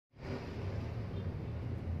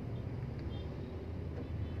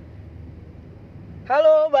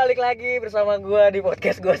Halo, balik lagi bersama gue di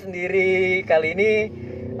podcast gue sendiri. Kali ini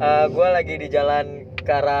gue lagi di jalan ke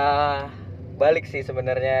arah balik sih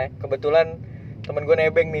sebenarnya. Kebetulan temen gue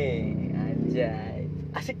nebeng nih. Anjay,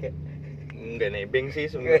 asik ya? Nggak nebeng sih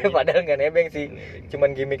sebenarnya. Padahal nggak nebeng sih,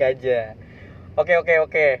 cuman gimmick aja. Oke.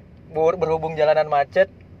 Berhubung jalanan macet,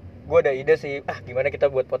 gue ada ide sih. Gimana kita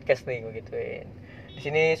buat podcast nih, gue gituin. Di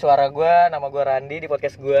sini suara gue, nama gue Randi di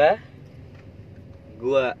podcast gue.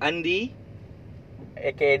 Gua Andi,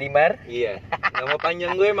 Eke Dimar. iya. Nama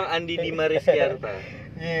panjang gue emang Andi Dimar Rizkyarta.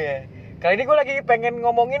 Iya. Kali ini gue lagi pengen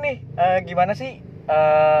ngomongin nih, gimana sih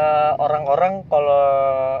orang-orang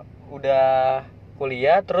kalau udah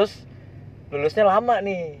kuliah terus lulusnya lama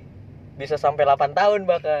nih, bisa sampai 8 tahun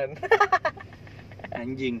bahkan.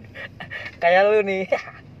 Anjing. Kayak lu nih.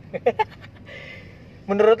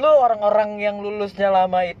 Menurut lu orang-orang yang lulusnya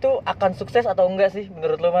lama itu akan sukses atau enggak sih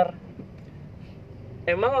menurut lu, Mar?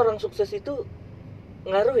 Emang orang sukses itu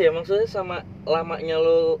ngaruh ya maksudnya sama lamanya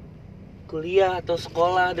lo kuliah atau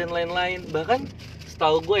sekolah dan lain-lain. Bahkan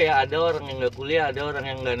setahu gue ya ada orang yang nggak kuliah, ada orang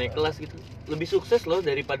yang nggak naik kelas gitu, lebih sukses loh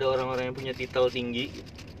daripada orang-orang yang punya titel tinggi.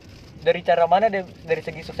 Dari cara mana? Dari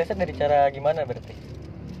segi suksesnya dari cara gimana berarti?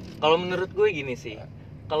 Kalau menurut gue gini sih,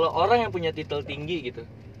 kalau orang yang punya titel tinggi gitu,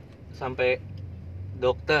 sampai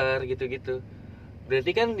dokter gitu-gitu,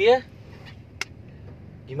 berarti kan dia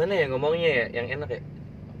gimana ya ngomongnya ya, yang enak ya,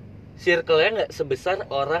 circle-nya nggak sebesar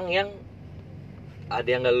orang yang ada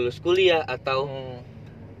yang nggak lulus kuliah, atau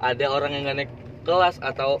ada orang yang nggak naik kelas,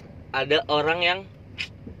 atau ada orang yang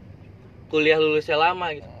kuliah lulusnya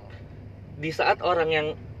lama gitu. Di saat orang yang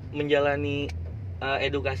menjalani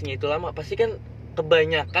edukasinya itu lama, pasti kan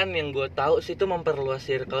kebanyakan yang gue tahu sih itu memperluas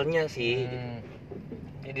circle-nya sih.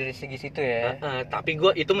 Jadi dari segi situ ya. Tapi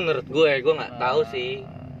itu menurut gue nggak tahu sih.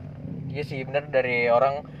 Iya sih, benar, dari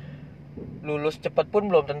orang lulus cepat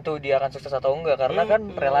pun belum tentu dia akan sukses atau enggak, karena kan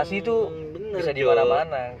relasi itu bisa di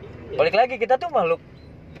mana-mana. Iya. Balik lagi, kita tuh makhluk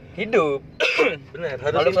hidup. Benar,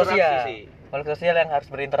 harus makhluk sosial sih. Makhluk sosial yang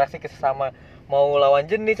harus berinteraksi ke sesama, mau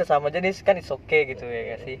lawan jenis, sesama jenis kan it's okay gitu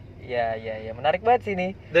ya gak sih? Iya, menarik banget sih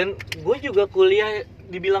nih. Dan gue juga kuliah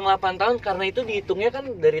dibilang 8 tahun karena itu dihitungnya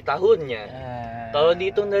kan dari tahunnya. Kalau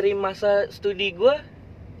dihitung dari masa studi gue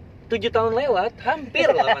 7 tahun lewat, hampir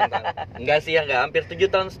 8 tahun. Enggak sih ya, enggak, hampir 7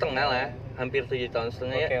 tahun setengah lah. Hampir 7 tahun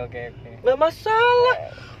setengah ya. Oke. Enggak masalah.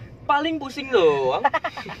 Paling pusing doang.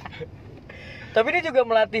 Tapi ini juga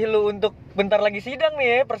melatih lu untuk bentar lagi sidang nih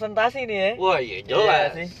ya, presentasi nih ya. Wah iya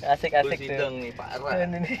jelas. Iya sih, asik-asik tuh. Sidang nih, parah.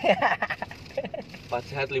 4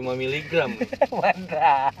 sehat 5 mg.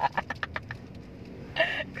 Mantap.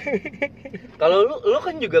 Kalau lu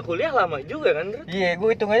kan juga kuliah lama juga kan, Bro? Iya, gue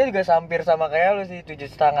hitungnya juga hampir sama kayak lu sih,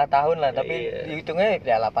 7,5 tahun lah. Tapi hitungnya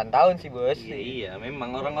ya 8 tahun sih, bos. Iya,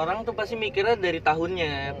 memang orang-orang tuh pasti mikirnya dari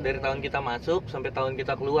tahunnya, dari tahun kita masuk sampai tahun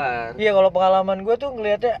kita keluar. Iya, kalau pengalaman gue tuh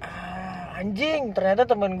ngelihatnya anjing, ternyata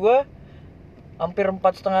temen gue hampir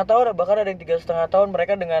 4,5 tahun, bahkan ada yang 3,5 tahun.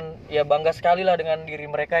 Mereka dengan ya bangga sekali lah dengan diri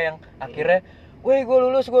mereka yang akhirnya, weh gue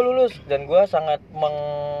lulus. Dan gue sangat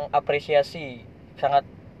mengapresiasi, sangat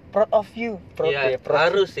proud of you.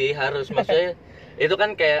 Harus maksudnya itu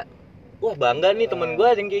kan kayak wah bangga nih temen gue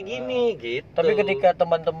ada yang kayak gini gitu. Tapi ketika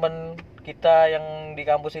teman-teman kita yang di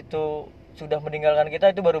kampus itu sudah meninggalkan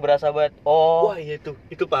kita, itu baru berasa banget. Wah iya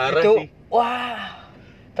itu parah sih. Wah,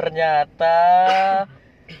 ternyata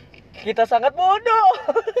kita sangat bodoh.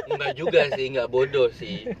 Enggak juga sih, enggak bodoh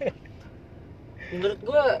sih. Menurut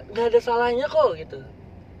gue nggak ada salahnya kok gitu.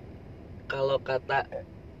 Kalau kata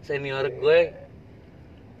senior gue,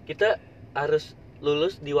 kita harus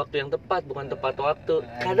lulus di waktu yang tepat, bukan tepat waktu.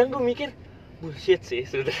 Kadang gue mikir bullshit sih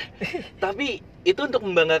sudah. Tapi itu untuk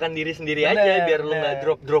membanggakan diri sendiri aja, biar lu nggak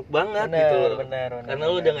drop banget gitu loh. Karena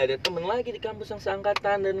lu udah nggak ada temen lagi di kampus yang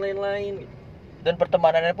seangkatan dan lain-lain. Dan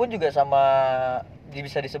pertemanannya pun juga sama,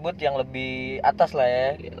 bisa disebut yang lebih atas lah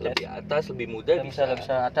ya. Lebih atas, lebih muda, bisa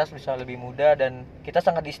atas, bisa lebih muda, dan kita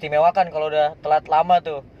sangat diistimewakan kalau udah telat lama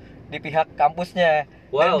tuh di pihak kampusnya.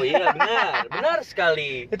 Wow, iya benar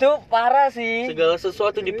sekali. Itu parah sih. Segala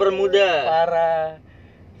sesuatu dipermudah. Parah.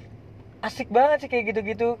 Asik banget sih kayak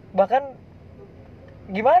gitu-gitu. Bahkan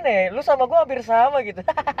gimana ya? Lu sama gua hampir sama gitu.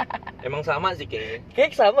 Emang sama sih kayaknya.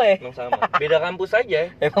 Kayak sama ya? Emang sama. Beda kampus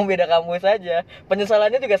aja. Emang beda kampus aja.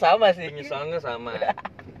 Penyesalannya juga sama sih. Penyesalannya sama.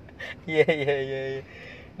 Iya.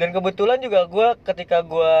 Dan kebetulan juga gua ketika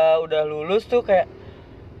gua udah lulus tuh kayak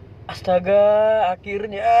astaga,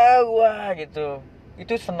 akhirnya gua gitu.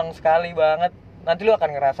 Itu seneng sekali banget. Nanti lu akan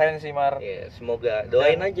ngerasain sih, Mar. Iya, semoga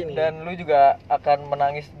doain aja nih. Dan lu juga akan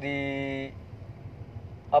menangis di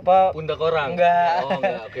apa? Pundak orang. Enggak. Oh,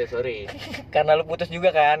 enggak. Oke, sorry. Karena lu putus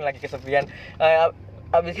juga kan, lagi kesepian.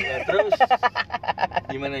 abis Nah, terus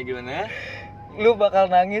gimana? lu bakal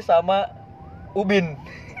nangis sama Ubin.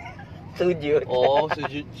 Sujud. Oh,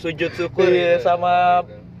 sujud syukur. Iya, ya. sama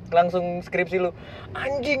Gitu. langsung skripsi lu.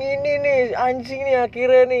 Anjing nih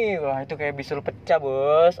akhirnya nih. Wah, itu kayak bisul pecah,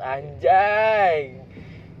 Bos. Anjay.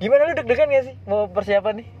 Gimana lu deg-degan gak sih mau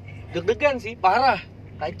persiapan nih? Deg-degan sih, parah,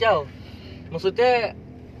 kacau. Maksudnya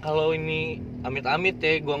kalau ini amit-amit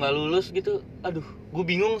ya, gue nggak lulus gitu, aduh, gue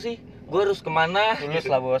bingung sih, gue harus kemana? Lulus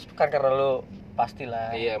gitu. lah, Bos. Kan karena lu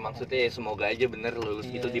pastilah. Iya, maksudnya ya semoga aja bener lulus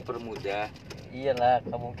Iya. gitu, dipermudah. Iyalah,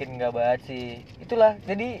 nggak mungkin nggak banget sih. Itulah,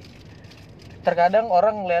 jadi terkadang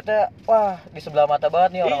orang ngeliatnya, wah di sebelah mata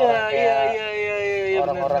banget nih orang-orang kayak Iya,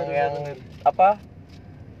 orang-orang bener, yang bener. apa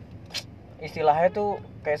istilahnya tuh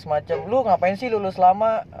kayak semacam lu ngapain sih lulus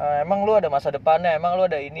lama. Emang lu ada masa depannya, emang lu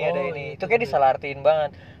ada ini ada Oh, ini. iya, Itu kayak bener. disalahartiin banget.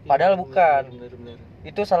 Iya, Padahal bener, bukan. bener.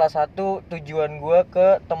 Itu salah satu tujuan gua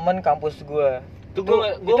ke temen kampus gua. Itu Itu,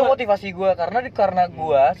 gua itu motivasi gua karena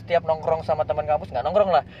gua setiap nongkrong sama teman kampus, nggak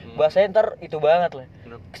nongkrong lah, bahasanya ntar itu banget lah,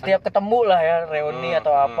 setiap ketemu lah ya reuni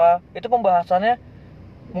atau apa, itu pembahasannya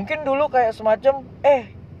mungkin dulu kayak semacam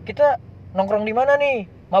kita nongkrong di mana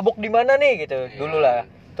nih, mabuk di mana nih gitu dulu lah.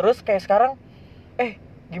 Terus kayak sekarang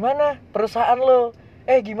gimana perusahaan lo,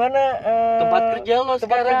 gimana tempat kerja lo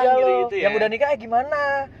sekarang gitu ya. yang udah nikah,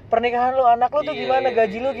 gimana pernikahan lo, anak lo tuh Iya, gimana, iya,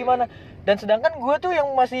 gaji iya, lo iya. gimana. Dan sedangkan gue tuh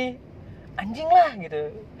yang masih anjing lah gitu,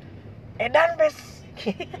 edan pes.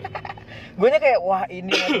 Guanya kayak wah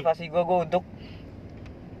ini motivasi gue untuk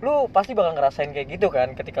lu pasti bakal ngerasain kayak gitu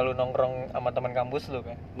kan ketika lu nongkrong sama teman kampus lu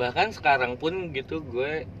kan. Bahkan sekarang pun gitu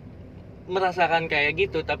gue merasakan kayak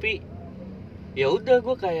gitu, tapi ya udah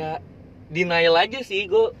gue kayak denial aja sih,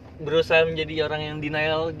 gue berusaha menjadi orang yang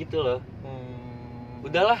denial gitu loh.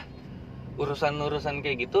 Udahlah, urusan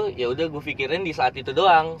kayak gitu ya udah gue pikirin di saat itu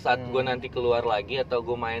doang. Saat gue nanti keluar lagi atau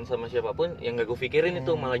gue main sama siapapun yang gak gue pikirin,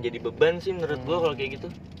 itu malah jadi beban sih menurut gue kalau kayak gitu.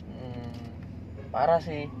 Parah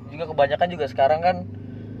sih. Juga kebanyakan juga sekarang kan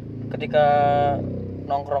ketika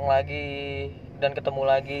nongkrong lagi dan ketemu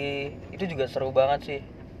lagi itu juga seru banget sih.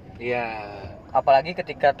 Iya. Apalagi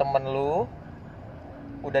ketika temen lu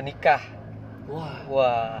udah nikah.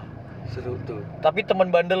 Wah, seru tuh. tapi temen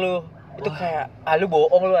bandel lu itu kayak lu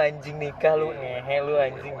bohong, lu anjing, nikah lu, ngehe lu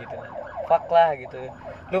anjing gitu. Fuck lah gitu.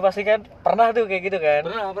 Lu pasti kan pernah tuh kayak gitu kan?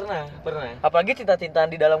 Pernah. Apalagi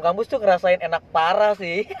cinta-cintaan di dalam kampus tuh ngerasain enak parah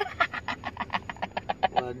sih.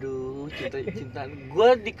 Waduh, cinta-cintaan gue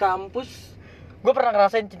di kampus. Gue pernah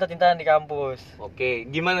ngerasain cinta-cintaan di kampus. Oke,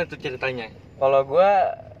 gimana tuh ceritanya? Kalau gue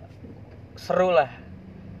seru lah.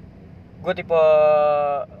 Gue tipe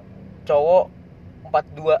cowok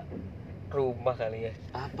 42 rumah kali ya.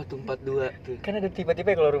 Apa tuh 42 tuh? Kan ada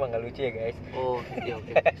tipe-tipe kalau rumah nggak lucu ya guys. Oh, ya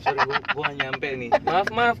oke. Sorry, gua nggak nyampe nih. Maaf.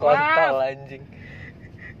 Kontol anjing.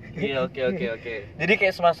 Iya, oke. Jadi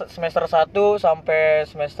kayak semester 1 sampai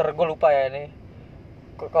semester, gue lupa ya ini.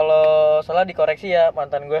 Kalau salah dikoreksi ya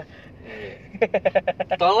mantan gue.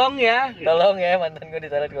 Tolong ya. Tolong ya mantan gue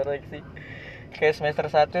disalah dikoreksi. Kayak semester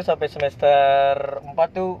 1 sampai semester 4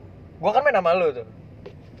 tuh gue kan main sama lu tuh.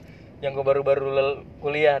 Yang gue baru-baru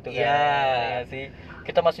kuliah tuh kan. Iya. Sih.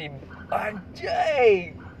 Kita masih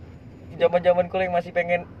anjay. Zaman-zaman kuliah masih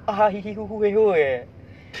pengen hihihuhuhu ya.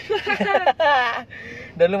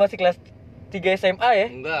 Dan lu masih kelas 3 SMA ya?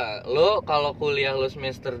 Enggak, lo kalau kuliah lo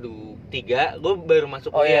semester 3, gue baru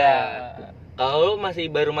masuk kuliah. Iya. Kalau lo masih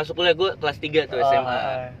baru masuk kuliah, gue kelas 3 tuh SMA.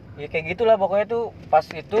 Ya kayak gitulah pokoknya tuh. Pas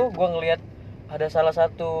itu gue ngelihat ada salah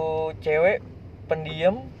satu cewek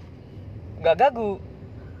pendiam, nggak gagu.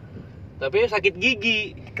 Tapi sakit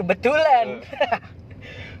gigi. Kebetulan.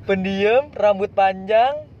 Pendiam, rambut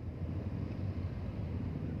panjang.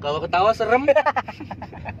 Kalau ketawa serem.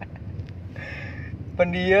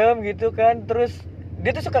 Pendiam gitu kan. Terus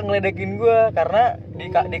dia tuh suka ngeledekin gue karena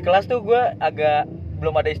di kelas tuh gue agak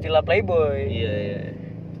belum ada istilah playboy. Iya.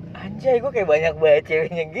 Anjay, gue kayak banyak banget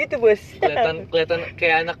ceweknya gitu, Bos. Kelihatan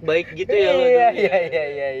kayak anak baik gitu ya lo.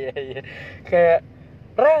 Iya. Kayak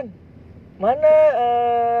Ren, mana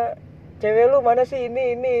cewek lu mana sih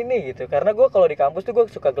ini gitu. Karena gue kalau di kampus tuh gue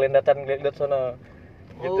suka ngeliat sono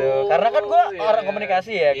gitu. Karena kan gue orang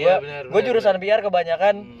komunikasi ya. Gue jurusan PR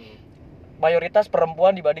kebanyakan mayoritas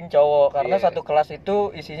perempuan dibanding cowok. Karena satu kelas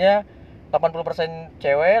itu isinya 80%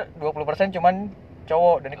 cewek, 20% cuman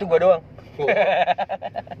cowok, dan itu gue doang.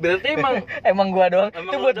 Berarti emang gue doang.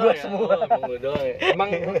 Itu buat gue ya? semua. Emang gue doang ya? Emang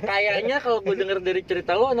kayaknya kalau gue denger dari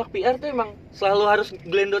cerita lo, anak PR tuh emang selalu harus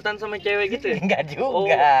gelendotan sama cewek gitu ya? Enggak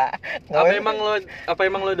juga. Apa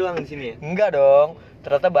emang lo doang di sini ya? Enggak dong.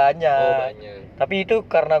 Ternyata banyak. Banyak. Tapi itu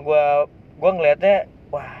karena gua ngelihatnya,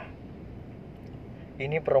 wah,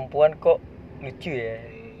 ini perempuan kok lucu ya.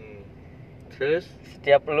 Terus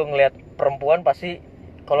Setiap lu ngelihat perempuan pasti,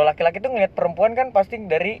 kalau laki-laki tuh ngelihat perempuan kan pasti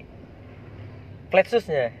dari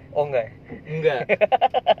plexusnya. Oh enggak. enggak.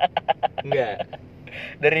 Enggak.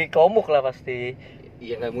 Dari komuk lah pasti.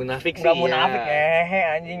 Ya nggak munafik sih. Enggak ya. munafik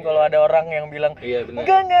anjing Iya. kalau ada orang yang bilang Iya benar.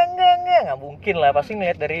 enggak mungkin lah, pasti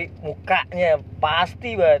ngeliat dari mukanya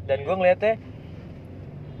pasti banget. Dan gue ngeliatnya,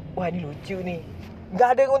 wah ini lucu nih, nggak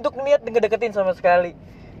ada yang untuk ngeliat ngedeketin sama sekali.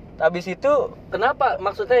 Habis itu Kenapa?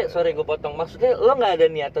 Maksudnya, sorry gue potong. Maksudnya lo nggak ada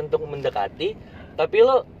niatan untuk mendekati, tapi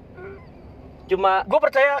lo cuma, gue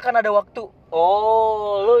percaya akan ada waktu.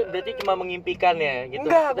 oh, lo berarti cuma mengimpikan ya gitu.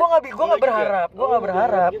 Enggak, gue Lo nggak juga? berharap, gue Oh, nggak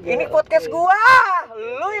berharap. juga. Ini podcast Oke. gua,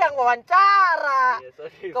 lu yang wawancara. Iya,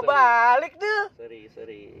 sorry, Kebalik tuh.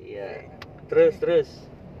 sorry. Iya. Terus.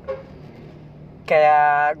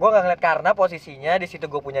 Kayak gue nggak ngeliat karena posisinya di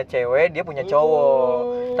situ gue punya cewek, dia punya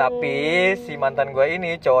cowok. Tapi si mantan gue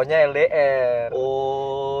ini cowoknya LDR.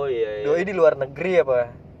 Oh iya. Doi di luar negeri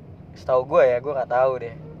apa? Setahu gue ya, gue nggak tahu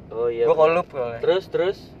deh. Oh iya. Gue kolup soalnya.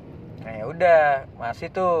 Terus. Nah ya udah, masih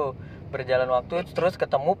tuh berjalan waktu, terus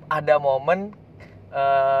ketemu ada momen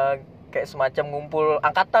kayak semacam ngumpul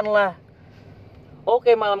angkatan lah.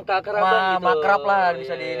 Oke, malam keakraban gitu. Makrab lah Oh,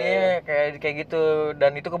 bisa iya. di ini kayak gitu.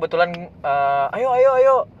 Dan itu kebetulan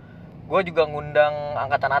ayo. Gue juga ngundang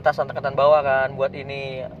angkatan atas, angkatan bawah kan buat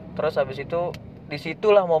ini. Terus habis itu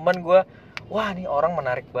disitulah momen gue, wah nih orang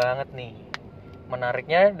menarik banget nih.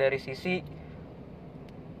 Menariknya dari sisi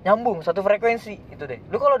nyambung satu frekuensi itu deh.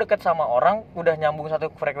 Lu kalau deket sama orang udah nyambung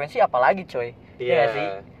satu frekuensi apalagi coy. Iya nggak sih?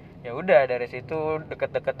 Ya udah dari situ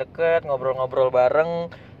deket ngobrol-ngobrol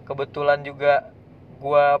bareng. Kebetulan juga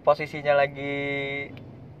gua posisinya lagi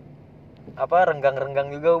renggang-renggang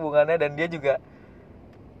juga hubungannya, dan dia juga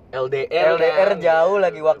LDR LDR kan? jauh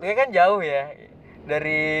lagi, waktunya kan jauh ya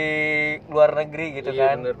dari luar negeri gitu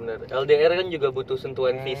Iya, kan. bener. LDR kan juga butuh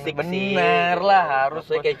sentuhan fisik sih. Bener lah, harus.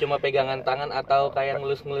 Maksudnya kayak cuma pegangan tangan atau kayak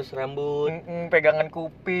ngelus-ngelus rambut. Pegangan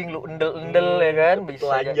kuping, lu endel-endel ya kan, bisa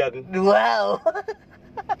aja. Telanjang. Wow.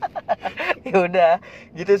 Ya udah,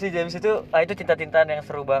 gitu sih James itu. Itu cinta-cintaan yang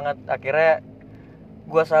seru banget. Akhirnya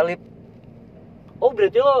gua salib. Oh,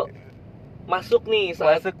 berarti lo masuk nih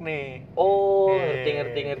saat. Masuk nih. Oh,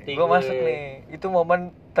 Yeah. ngerti. Gua masuk nih. Itu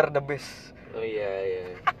momen terdebes. Oh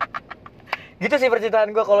iya. Gitu sih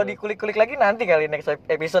percintaan gua. Kalau dikulik-kulik lagi nanti kali next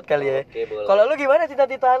episode kali ya. Oke, boleh. Kalau lu gimana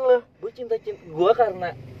cinta-cintaan lu? Gue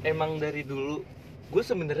karena emang dari dulu gue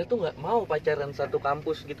sebenarnya tuh nggak mau pacaran satu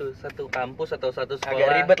kampus gitu, satu kampus atau satu sekolah.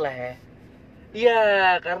 Agak ribet lah ya. Iya,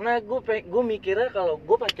 karena gue mikirnya kalau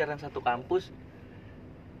gue pacaran satu kampus,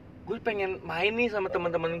 gue pengen main nih sama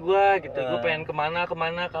teman-teman gue gitu. Gue pengen kemana.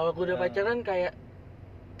 Kalau gue udah pacaran kayak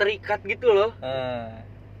terikat gitu loh.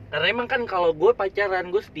 Karena emang kan kalau gue pacaran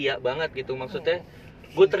gue setia banget gitu, maksudnya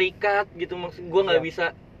gue terikat gitu, maksud gue nggak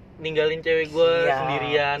bisa ninggalin cewek gue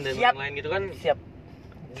sendirian dan lain-lain gitu kan. Siap.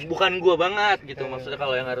 Bukan gue banget gitu, maksudnya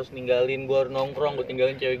kalau yang harus ninggalin gue nongkrong, gue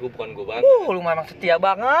tinggalin cewek gue, bukan gue banget. Lu memang setia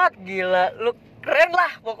banget, gila. Lu keren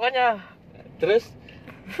lah pokoknya. Terus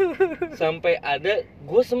sampai ada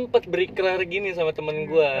gue sempet berikrar gini sama temen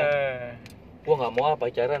gue, gue nggak mau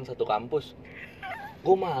pacaran satu kampus,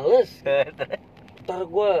 gue males. Ntar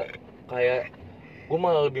gue kayak gue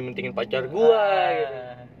malah lebih mentingin pacar gue gitu.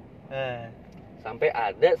 Sampai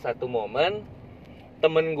ada satu momen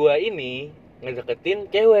temen gue ini ngedeketin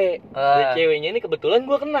cewek. Dan ceweknya ini kebetulan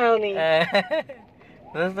gue kenal nih.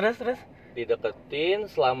 Terus Dideketin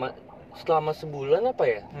selama sebulan apa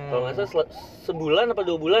ya? Kalau nggak salah sebulan apa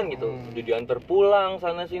 2 bulan gitu. Udah diantar pulang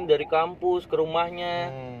sana sini dari kampus ke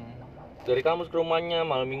rumahnya. Dari kampus ke rumahnya,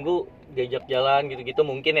 malam minggu diajak jalan gitu-gitu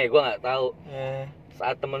mungkin ya, gue nggak tahu.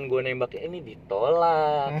 Saat temen gue nembaknya ini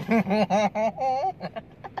ditolak.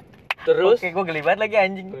 Terus oke, gue geli banget lagi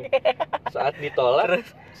anjing. saat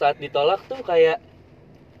ditolak tuh kayak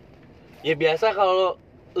ya biasa, kalau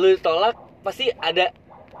lu ditolak pasti ada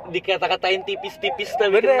dikata-katain tipis-tipis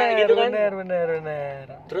tapi kena gitu kan. Bener.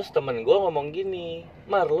 Terus temen gue ngomong gini,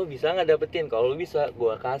 Mar, lu bisa nggak dapetin? Kalau lu bisa,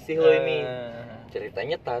 gue kasih lo ini.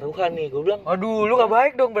 Ceritanya taruhan nih, gue bilang. Aduh, lu nggak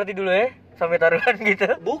baik dong berarti dulu ya, sampai taruhan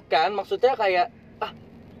gitu. Bukan, maksudnya kayak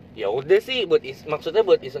ya udah sih maksudnya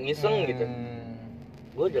buat iseng-iseng gitu.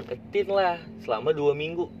 Gue deketin lah selama 2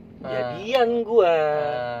 minggu. Jadian gue.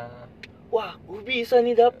 Wah, gue bisa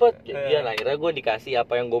nih dapet. Jadian akhirnya gue dikasih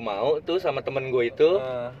apa yang gue mau tuh sama temen gue itu.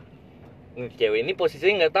 Cewek ini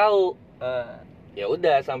posisinya nggak tahu. Ya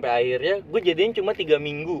udah sampai akhirnya gue jadian cuma 3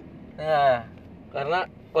 minggu.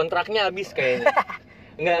 Karena kontraknya habis kayaknya.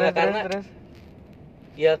 Enggak karena terus.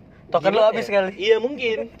 Ya Token lo habis kali. Iya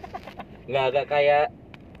mungkin. Nggak kayak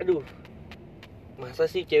aduh, masa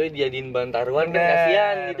sih cewek dijadiin bahan taruhan, kan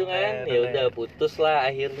kasihan gitu kan. Ya udah putus lah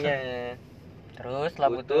akhirnya. Terus setelah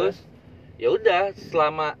putus. Ya udah,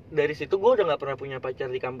 selama dari situ gue udah nggak pernah punya pacar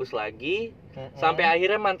di kampus lagi. Sampai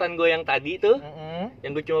akhirnya mantan gue yang tadi tuh,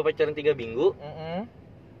 yang gue cuma pacaran 3 minggu,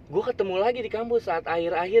 gue ketemu lagi di kampus saat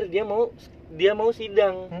akhir-akhir dia mau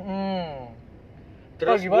sidang.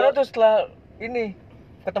 Terus gimana tuh setelah ini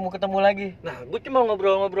ketemu lagi? Nah, gue cuma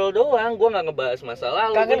ngobrol-ngobrol doang, gue nggak ngebahas masa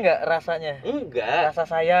lalu. Kangen nggak rasanya? Enggak. Rasa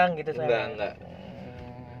sayang gitu sayang? Enggak.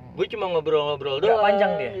 Gue cuma ngobrol-ngobrol doang. Nggak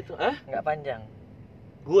panjang dia? Gitu. Hah? Nggak panjang?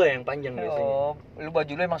 Gue yang panjang biasanya. Oh, lu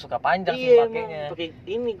baju lu emang suka panjang sih Iya, pakainya. pakai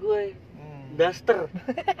ini gue. Duster.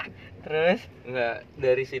 Terus? Enggak,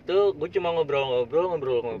 dari situ gue cuma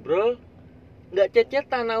ngobrol-ngobrol. Enggak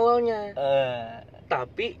cecetan awalnya.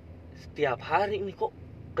 Tapi setiap hari nih kok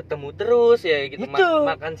ketemu terus ya gitu,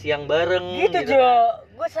 makan siang bareng gitu Jo,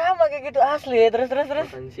 gue sama kayak gitu asli. Terus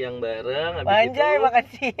makan siang bareng, habis Anjay, itu makan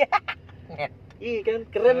siang. iya kan,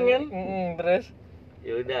 keren kan. Terus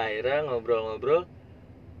ya udah akhirnya ngobrol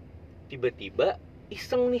tiba-tiba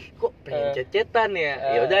iseng nih kok pengen cecetan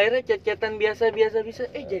ya. Ya udah akhirnya cecetan biasa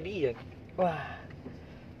jadian. Wah,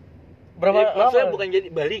 berapa lama? Maksudnya bukan jadi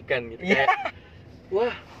balikan gitu kayak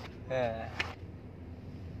wah.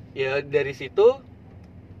 Ya dari situ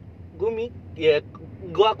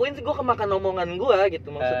gue akuin sih gue kemakan omongan gue gitu,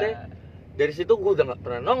 maksudnya dari situ gue udah nggak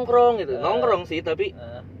pernah nongkrong gitu. Nongkrong sih tapi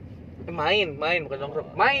main bukan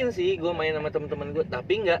nongkrong, main sih gue main sama temen-temen gue,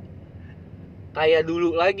 tapi nggak kayak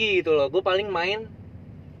dulu lagi gitu loh. Gue paling main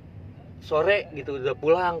sore gitu, udah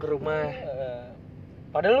pulang ke rumah.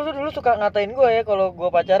 Padahal lu tuh dulu suka ngatain gue ya kalau gue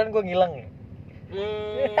pacaran gue ngilang ya.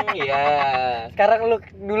 Iya. Sekarang lu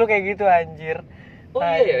dulu kayak gitu anjir. Oh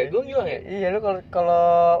iya ya, gue ngilang ya. Iya, lu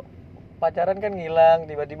kalau pacaran kan ngilang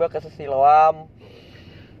tiba-tiba ke Siloam.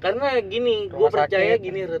 Karena gini, gue percaya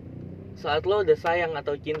gini, Rut, saat lo udah sayang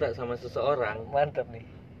atau cinta sama seseorang, mantap nih,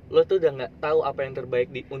 lo tuh udah nggak tahu apa yang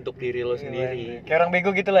terbaik untuk diri lo sendiri. Kayak orang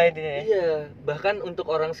bego gitu lah intinya ya. Iya, bahkan untuk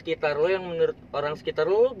orang sekitar lo yang menurut orang sekitar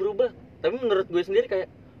lo berubah, tapi menurut gue sendiri kayak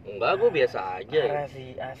enggak, gue biasa aja. Parah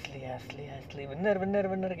sih, asli, bener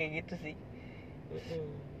kayak gitu sih.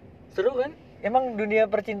 Seru kan? Emang dunia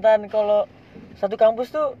percintaan kalau satu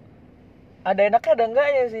kampus tuh ada enaknya ada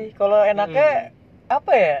enggaknya sih. Kalau enaknya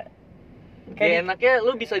apa ya? Kayak enaknya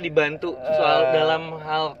lu bisa dibantu soal dalam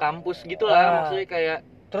hal kampus gitu lah, maksudnya kayak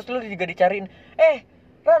terus lu juga dicariin,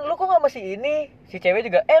 Ran, lu kok nggak masih ini? Si cewek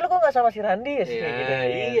juga, lu kok nggak sama si Randi ya? Kayak gitu.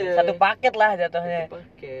 Iya. Satu paket lah jatuhnya.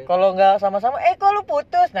 Kalau nggak sama-sama, kok lu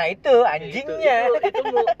putus? Nah itu anjingnya. Itu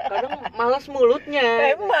kadang malas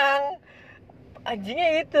mulutnya. Emang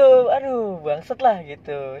anjingnya itu, aduh bangset lah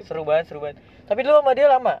gitu. Seru banget. Tapi lu sama dia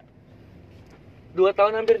lama? 2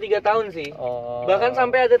 tahun, hampir 3 tahun sih. Oh. Bahkan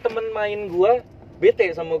sampai ada temen main gua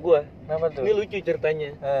bete sama gua. Kenapa tuh? Ini lucu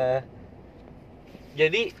ceritanya.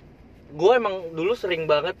 Jadi gue emang dulu sering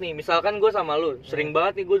banget nih, misalkan gue sama lu sering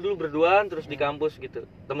banget nih, gue dulu berduaan terus di kampus gitu.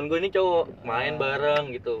 Temen gue ini cowok, main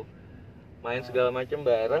bareng gitu, main segala macem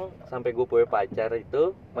bareng sampai gue punya pacar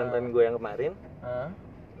itu, mantan gue yang kemarin.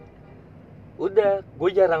 Udah, gue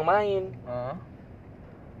jarang main.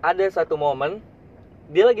 Ada satu momen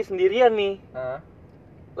dia lagi sendirian nih,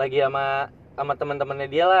 lagi sama teman-temannya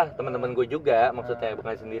dia lah, teman-teman gue juga, maksudnya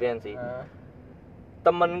bukan sendirian sih.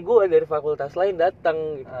 Temen gue dari fakultas lain datang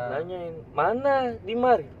gitu, nanyain, mana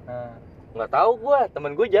Dimar? Nggak tahu gue.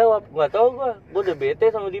 Temen gue jawab, nggak tahu gue udah bete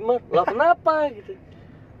sama Dimar. Lah kenapa gitu?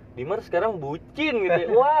 Dimar sekarang bucin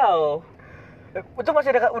gitu. Wow. Itu masih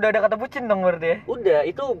udah ada kata bucin dong berarti ya? Udah,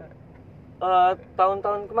 itu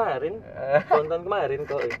tahun-tahun kemarin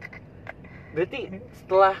kok. Berarti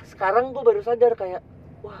setelah sekarang gue baru sadar kayak,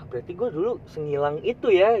 wah berarti gue dulu sengilang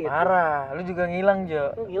itu ya gitu. Parah, lu juga ngilang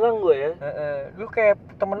Jo. Ngilang gue ya. Lu kayak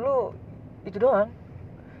temen lu itu doang.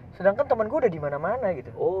 Sedangkan temen gue udah di mana-mana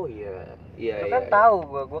gitu. Oh iya. Lu kan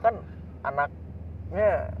tahu gue kan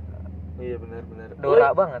anaknya. Iya benar.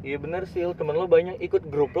 Dora banget. Iya benar sih, temen lu banyak ikut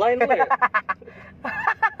grup lain ya.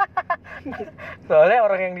 Soalnya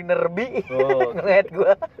orang yang di Nerbi ngeliat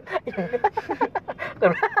gue.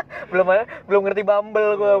 belum ngerti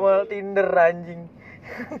Bumble gue sama Tinder anjing.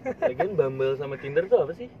 Lagian Bumble sama Tinder tuh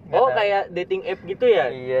apa sih? Oh, kayak dating app gitu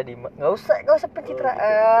ya? Iya, nggak usah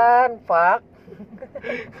pencitraan, fuck.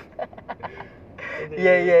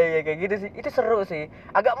 Iya kayak gitu sih. Itu seru sih.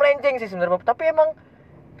 Agak melenceng sih sebenarnya. Tapi emang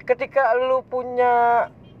ketika lu punya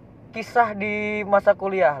kisah di masa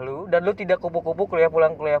kuliah lu dan lu tidak kupu-kupu kuliah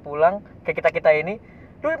pulang kayak kita ini,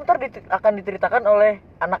 lu ntar akan diceritakan oleh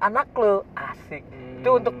anak-anak lu. Asik.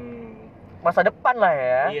 Itu untuk masa depan lah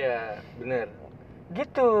ya. Iya, benar.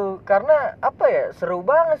 Gitu, karena apa ya, seru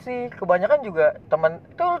banget sih. Kebanyakan juga teman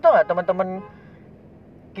tuh, lu tau nggak, teman-teman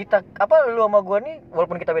kita apa lu sama gua nih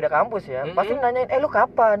walaupun kita beda kampus ya, pasti nanyain lu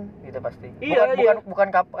kapan gitu pasti. Iya, Bukan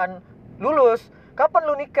kapan lulus, kapan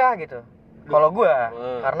lu nikah gitu. Kalau gua,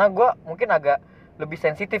 karena gua mungkin agak lebih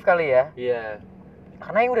sensitif kali ya. Iya.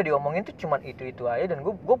 Karena yang udah diomongin tuh cuman itu aja dan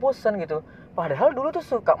gua bosen gitu. Padahal dulu tuh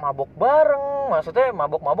suka mabok bareng, maksudnya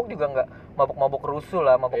mabok juga nggak mabok rusuh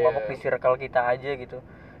lah, mabok di circle kita aja gitu.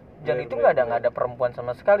 Dan itu nggak ada perempuan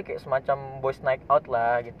sama sekali, kayak semacam boys night out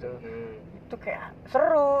lah gitu. Itu kayak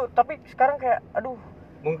seru, tapi sekarang kayak aduh,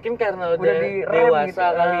 mungkin karena udah dewasa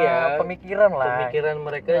gitu, kali ya, pemikiran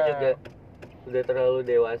mereka juga udah terlalu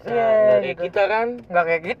dewasa. Iya, nggak kayak gitu. kita kan, nggak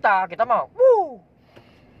kayak kita mah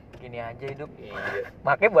gini aja hidup. iya.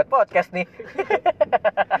 Makanya buat podcast nih.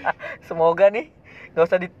 Semoga nih nggak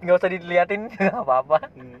usah diliatin nggak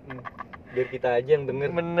apa-apa. Biar kita aja yang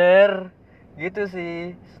denger. Bener gitu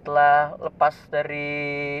sih. Setelah lepas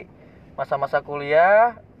dari masa-masa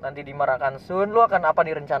kuliah nanti di Marakan Sun, lu akan apa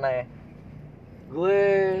nih rencananya? Gue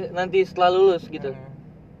nanti setelah lulus gitu.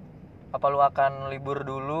 Apa lu akan libur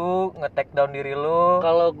dulu, nge-take down diri lu?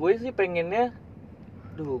 Kalau gue sih pengennya,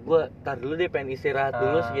 gue tar dulu deh, pengen istirahat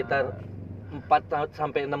dulu sekitar 4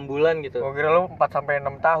 sampai 6 bulan gitu. Gue kira lu 4 sampai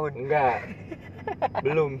 6 tahun. Enggak.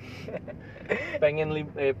 Belum.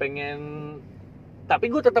 Pengen tapi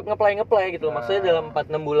gue tetap ngeplay gitu loh. Maksudnya dalam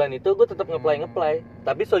 4-6 bulan itu gue tetap ngeplay.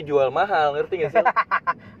 Tapi so jual mahal, ngerti gak sih?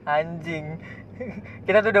 Anjing.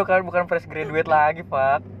 Kita tuh bukan fresh graduate lagi,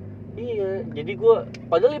 Pak. Iya, jadi gue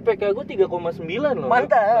padahal IPK gue 3,9 loh.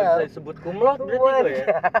 Mantap. Nggak bisa disebut cum laude berarti gue ya.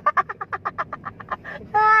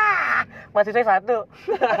 Masih saya satu.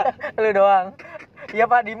 Lu doang. Iya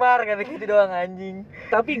Pak Dimar, kata gitu doang anjing.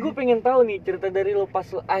 Tapi gue pengen tahu nih cerita dari lo pas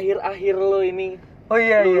akhir-akhir lo ini. Oh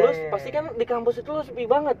iya, lulus, iya. Pasti kan di kampus itu lo sepi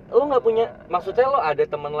banget. Lo nggak punya, maksudnya lo ada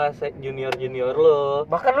teman lah junior lo.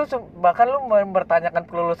 Bahkan lu mempertanyakan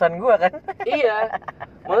kelulusan gua kan? Iya.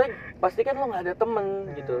 Maksudnya pasti kan lo nggak ada temen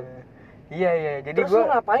gitu. Iya. Jadi terus lo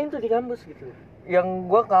ngapain tuh di kampus gitu? Yang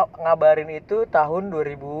gua ngabarin itu tahun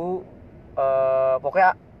 2000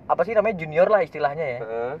 pokoknya apa sih namanya, junior lah istilahnya ya.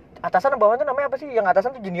 Atasan bawahan tuh namanya apa sih? Yang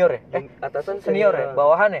atasan tuh junior ya? Atasan senior ya?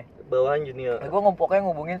 Bawahan ya? Bawahan junior. Gua pokoknya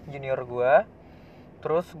ngubungin junior gua.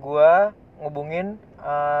 Terus gua ngubungin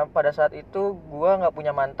pada saat itu gua nggak punya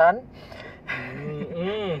mantan.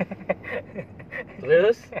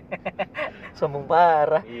 Terus Sombong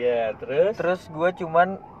parah. Iya, terus gua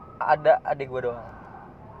cuman ada adik gua doang.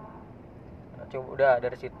 Coba udah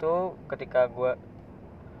dari situ ketika gua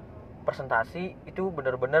presentasi itu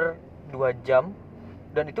bener-bener 2 jam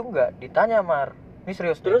dan itu nggak ditanya, Mar. Ini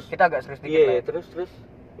serius terus kita agak serius dikit lah. Iya, terus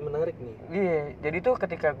menarik nih. Iya, jadi tuh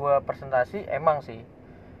ketika gua presentasi emang sih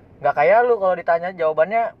nggak kayak lu kalau ditanya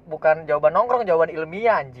jawabannya bukan jawaban nongkrong, jawaban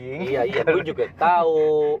ilmiah anjing. Iya, gue juga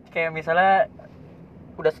tahu. Kayak misalnya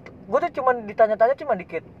gue tuh cuman ditanya-tanya cuma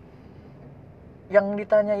dikit. Yang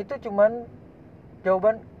ditanya itu cuman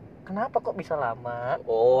jawaban kenapa kok bisa lama?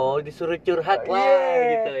 Oh, disuruh curhat lah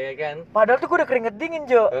gitu ya kan. Padahal tuh gue udah keringet dingin,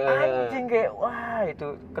 Jo. Anjing, kayak wah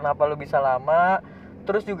itu kenapa lu bisa lama?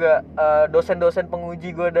 Terus juga dosen-dosen penguji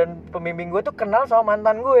gue dan pembimbing gue tuh kenal sama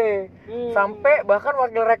mantan gue. Sampai bahkan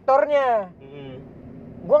wakil rektornya.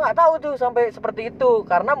 Gue nggak tahu tuh sampai seperti itu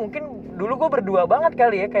karena mungkin dulu gue berdua banget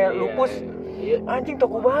kali ya, kayak Lupus. Anjing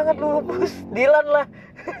toko banget Lupus. Dilan lah.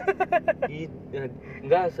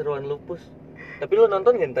 Enggak, seruan Lupus. Tapi lu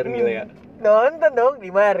nonton gak ntar Mila ya? Nonton dong,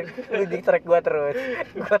 Dimar. Lu distrek gue terus.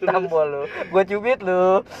 Gue tampol lu, gue cubit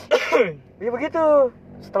lu. Ya begitu.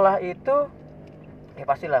 Setelah itu ya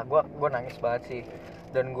pastilah gue nangis banget sih.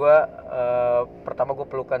 Dan gue pertama gue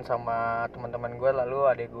pelukan sama teman-teman gue, lalu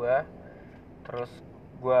adek gue. Terus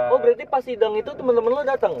gue berarti pas sidang itu teman-teman lo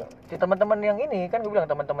datang? Si teman-teman yang ini kan gue bilang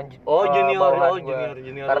teman-teman junior.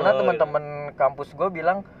 Karena teman-teman kampus gue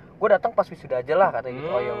bilang gue datang pas wisuda aja lah, katanya gitu.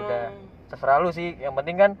 Oh ya udah, terserah lu sih. Yang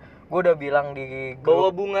penting kan gue udah bilang di grup. Bawa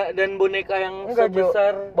bunga dan boneka yang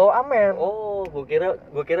sebesar. Bawa Amer. Oh, gue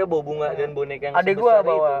kira bawa bunga dan boneka yang adek sebesar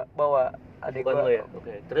gua itu. bawa adek Bukan gua. Lo ya?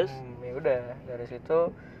 Oke, terus Ya udah, dari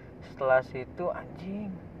situ setelah situ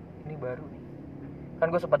anjing, ini baru nih.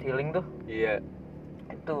 Kan gue sempat healing tuh. Iya.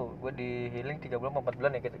 Itu gue di healing 3 bulan 4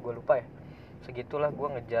 bulan ya, gue lupa ya. Segitulah gue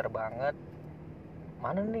ngejar banget.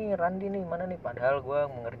 Mana nih Randi nih, mana nih, padahal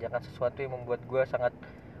gue mengerjakan sesuatu yang membuat gue sangat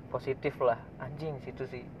positif lah. Anjing situ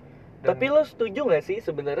sih. Dan tapi lo setuju gak sih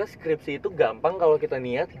sebenarnya skripsi itu gampang kalau kita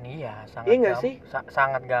niat? Iya,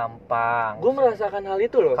 sangat gampang. Gue merasakan hal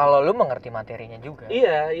itu loh. Kalau lu mengerti materinya juga.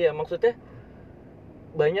 Iya, maksudnya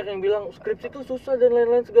banyak yang bilang skripsi itu susah dan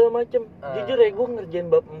lain-lain segala macem. Jujur ya, gue ngerjain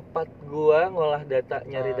bab 4 gue ngolah data,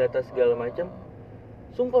 nyari data segala macem.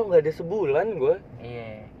 Sumpah nggak ada sebulan gue.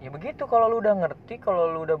 Iya, ya begitu kalau lu udah ngerti, kalau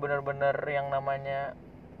lu udah benar-benar yang namanya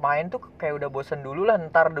main tuh kayak udah bosen dulu lah,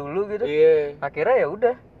 ntar dulu gitu. Iya. Akhirnya ya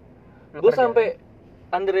udah. Lu Gue kerja. sampai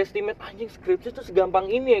underestimate anjing skripsi tuh segampang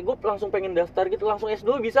ini ya. Gue langsung pengen daftar gitu, langsung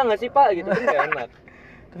S2 bisa nggak sih Pak gitu kan nggak enak.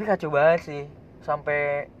 Tapi kacau banget sih.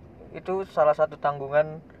 Sampai itu salah satu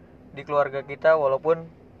tanggungan di keluarga kita, walaupun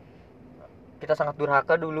kita sangat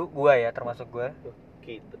durhaka dulu, gua ya termasuk gua.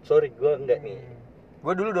 Gitu. Sorry gue enggak nih.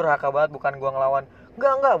 Gua dulu durhaka banget, bukan gua ngelawan.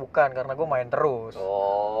 Enggak, bukan, karena gua main terus.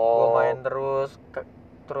 Gua main terus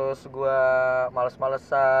terus gue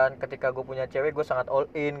males-malesan. Ketika gue punya cewek gue sangat all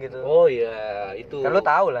in gitu. Oh iya, itu. Kan lu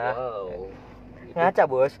tahu lah. Wow. Ngaca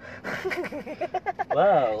bos.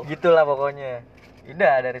 Wow. Gitulah pokoknya.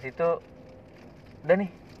 Udah dari situ udah nih,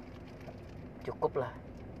 cukup lah.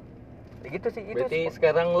 Ya gitu sih. Berarti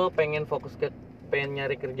sekarang lu pengen fokus ke pengen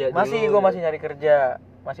nyari kerja masih dulu. gue masih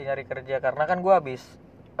nyari kerja karena kan gue habis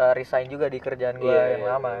resign juga di kerjaan gue yang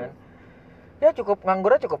lama kan. Ya cukup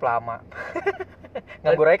nganggurnya cukup lama.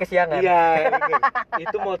 Nganggur aja kesiangan. Iya,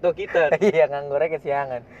 itu moto kita. Iya, nganggur aja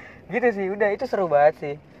kesiangan. Gitu sih, udah itu seru banget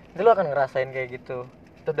sih. Itu lo akan ngerasain kayak gitu.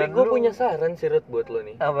 Tapi gue punya saran sih Rut buat lo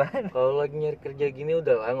nih. Apa? Kalau lagi nyari kerja gini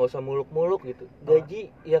udah lah, nggak usah muluk-muluk gitu.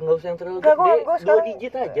 Gaji ya nggak usah yang terlalu Nggak, gede, gua 2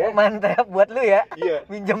 digit aja. Mantap buat lu ya. Iya.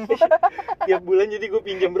 Minjem. Tiap bulan jadi gue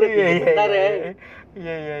pinjam Rut. Bentar ya.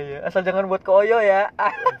 Iya. Asal jangan buat ke Oyo ya.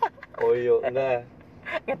 Oh iya, enggak.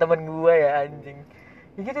 Kayak temen gua ya anjing.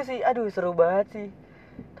 Ya gitu sih, aduh seru banget sih.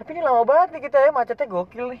 Tapi ini lama banget nih kita ya, macetnya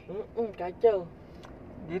gokil nih. Kacau.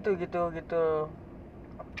 Gitu.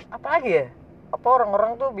 Apa lagi ya? Apa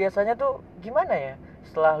orang-orang tuh biasanya tuh gimana ya?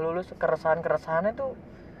 Setelah lulus keresahan-keresahannya tuh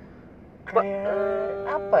kayak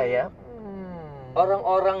apa ya?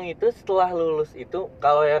 Orang-orang itu setelah lulus itu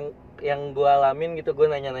kalau yang gue alamin gitu,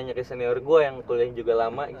 gue nanya-nanya ke senior gue yang kuliah juga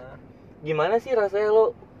lama. Gimana sih rasanya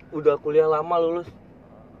lo udah kuliah lama lulus?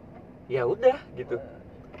 Ya udah gitu.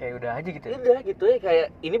 Kayak udah aja gitu. Udah gitu ya, kayak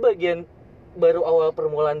ini bagian baru awal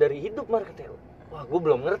permulaan dari hidup marketing. Wah, gue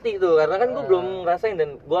belum ngerti tuh karena kan gue belum ngerasain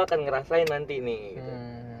dan gue akan ngerasain nanti nih gitu.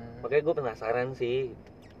 Makanya gue penasaran sih.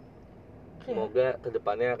 Semoga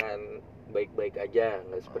kedepannya akan baik-baik aja,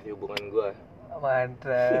 nggak seperti hubungan gue.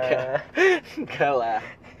 Mantap. Enggak lah.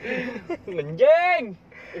 Menjeng.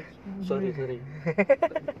 Sorry.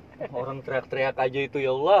 Orang teriak-teriak aja itu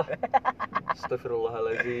ya Allah.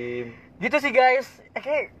 Astagfirullahaladzim. Gitu sih guys.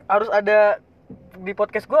 Kayak harus ada di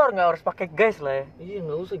podcast gue nggak harus pakai guys lah ya. Iya,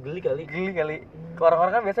 nggak usah geli kali.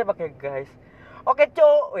 Orang-orang kan biasanya pakai guys. Oke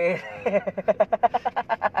cok.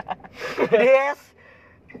 Yes.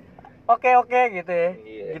 Oke gitu ya.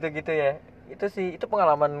 Iya. Gitu ya. Itu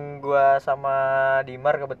pengalaman gue sama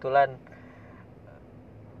Dimar kebetulan.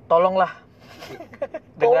 Tolonglah.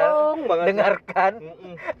 Dengarkan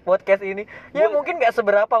podcast ini. Ya mungkin nggak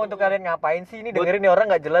seberapa untuk kalian, ngapain sih ini dengerin nih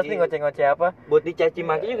orang nggak jelas nih ngoceh-ngoceh apa. Buat dicaci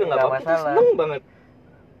maki juga nggak apa-apa, masalah. seneng banget.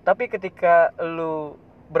 Tapi ketika lu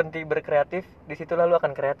berhenti berkreatif, disitulah lu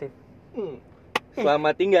akan kreatif.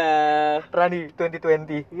 Selamat tinggal Rani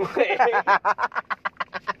 2020.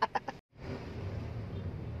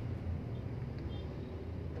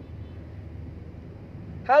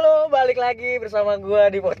 Halo, balik lagi bersama gue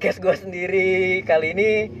di podcast gue sendiri. Kali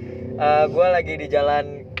ini gue lagi di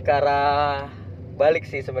jalan ke arah balik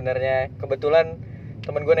sih sebenarnya. Kebetulan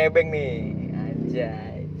temen gue nebeng nih.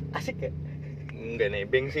 Anjay, asik ya? Nggak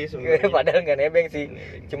nebeng sih sebenarnya. Padahal nggak nebeng sih,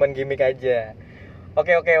 cuman gimmick aja.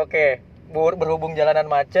 Oke. Berhubung jalanan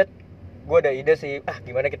macet, gue ada ide sih.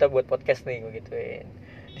 Gimana kita buat podcast nih, gue gituin.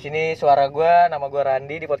 Di sini suara gue, nama gue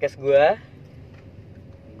Randi di podcast gue.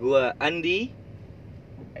 Gue Andi.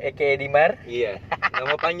 Eke Dimar. Iya.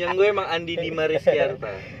 Nama panjang gue emang Andi Dimar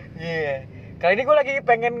Rizkyarta. Iya. Kali ini gue lagi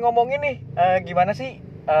pengen ngomongin nih, gimana sih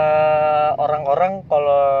orang-orang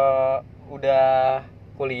kalau udah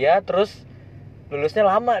kuliah terus lulusnya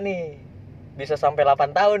lama nih, bisa sampai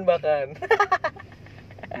 8 tahun bahkan.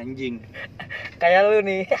 Anjing. Kayak lu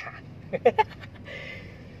nih.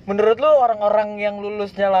 Menurut lu orang-orang yang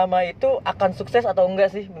lulusnya lama itu akan sukses atau enggak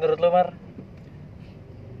sih menurut lu, Mar?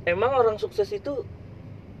 Emang orang sukses itu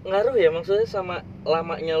ngaruh ya maksudnya sama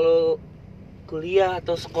lamanya lo kuliah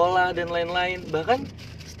atau sekolah dan lain-lain. Bahkan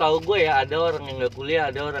setahu gue ya, ada orang yang nggak kuliah,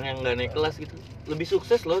 ada orang yang nggak naik kelas gitu, lebih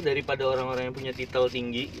sukses loh daripada orang-orang yang punya titel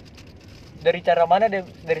tinggi gitu. Dari cara mana?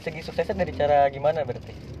 Dari segi suksesnya dari cara gimana berarti?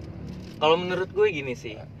 Kalau menurut gue gini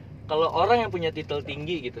sih, kalau orang yang punya titel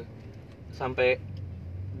tinggi gitu sampai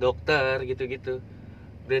dokter gitu-gitu,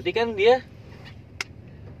 berarti kan dia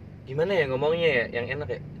gimana ya ngomongnya ya yang enak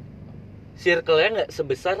ya, circle-nya nggak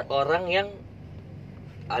sebesar orang yang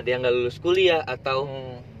ada yang nggak lulus kuliah, atau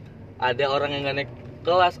ada orang yang nggak naik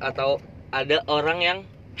kelas, atau ada orang yang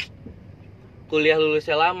kuliah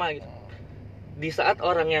lulusnya lama gitu. Di saat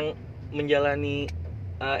orang yang menjalani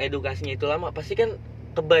edukasinya itu lama, pasti kan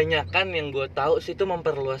kebanyakan yang gue tahu sih itu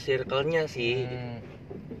memperluas circle-nya sih.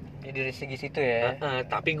 Jadi dari segi situ ya.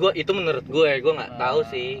 Tapi gue itu menurut gue nggak tahu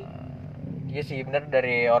sih. Iya sih bener,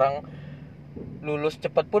 dari orang lulus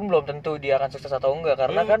cepat pun belum tentu dia akan sukses atau enggak,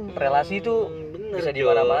 karena kan relasi itu bener, bisa di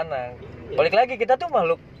mana-mana. Balik lagi, kita tuh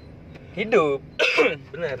makhluk hidup.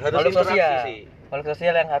 Bener, harus Makhluk interaksi sosial. sih. Makhluk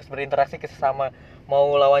sosial yang harus berinteraksi ke sesama,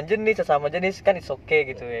 mau lawan jenis, sesama jenis kan it's okay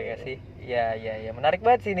gitu ya gak sih? Iya, menarik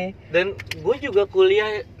banget sih ini. Dan gue juga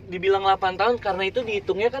kuliah dibilang 8 tahun karena itu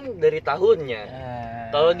dihitungnya kan dari tahunnya.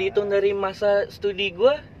 Kalau dihitung dari masa studi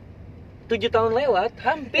gue 7 tahun lewat,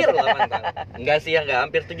 hampir 8 tahun. Enggak sih ya, enggak,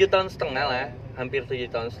 hampir 7 tahun setengah lah. Hampir 7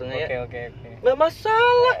 tahun setengah ya. Oke. Nggak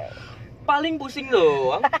masalah. Paling pusing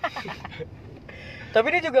doang. Tapi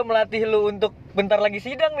ini juga melatih lu untuk bentar lagi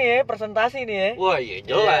sidang nih ya, presentasi nih ya. Wah iya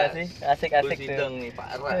jelas. Iya sih, asik-asik Gua tuh. sidang nih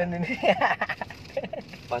parah. Ini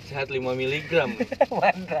 4 sehat 5 mg.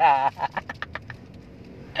 mantap.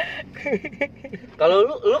 Kalau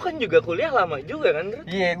lu kan juga kuliah lama juga kan, Rut?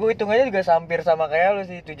 Iya, gue hitungnya juga hampir sama kayak lu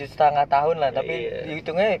sih, 7,5 tahun lah. Tapi Iya.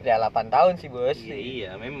 dihitungnya ya 8 tahun sih bos.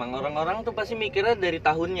 Iya, memang orang-orang tuh pasti mikirnya dari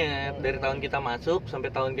tahunnya, dari tahun kita masuk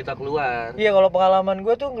sampai tahun kita keluar. Iya, kalau pengalaman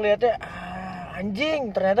gue tuh ngelihatnya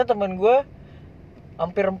anjing, ternyata temen gue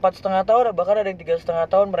hampir 4,5 tahun, bahkan ada yang 3,5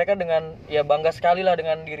 tahun. Mereka dengan ya bangga sekali lah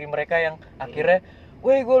dengan diri mereka yang akhirnya,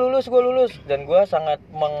 weh gue lulus, dan gue sangat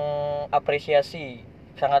mengapresiasi,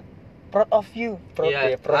 sangat proud of you,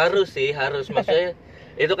 Iya, proud. harus maksudnya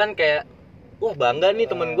itu kan kayak wah bangga nih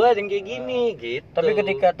temen gue ada yang kayak gini gitu. Tapi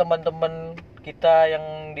ketika teman-teman kita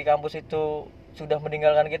yang di kampus itu sudah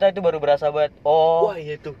meninggalkan kita, itu baru berasa banget. Oh, wah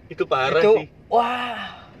iya itu parah itu, sih.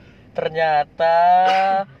 wah, ternyata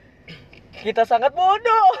kita sangat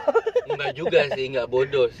bodoh. Enggak juga sih, enggak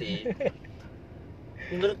bodoh sih.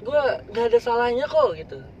 Menurut gue nggak ada salahnya kok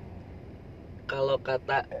gitu. Kalau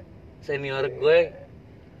kata senior gue,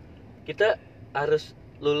 kita harus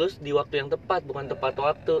lulus di waktu yang tepat, bukan tepat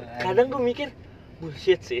waktu. Kadang gue mikir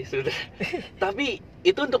bullshit sih sudah. Tapi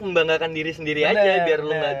itu untuk membanggakan diri sendiri aja, biar lu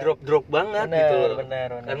nggak drop banget gitu loh.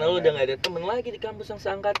 Benar. Karena lu udah nggak ada temen lagi di kampus yang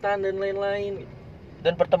seangkatan dan lain-lain.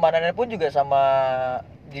 Dan pertemanannya pun juga sama,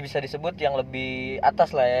 bisa disebut yang lebih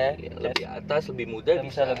atas lah ya. Lebih atas, lebih muda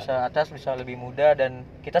bisa atas, bisa lebih muda, dan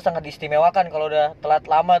kita sangat diistimewakan kalau udah telat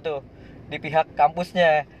lama tuh di pihak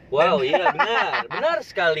kampusnya. Wow, iya benar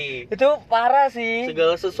sekali. Itu parah sih.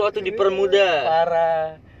 Segala sesuatu dipermudah.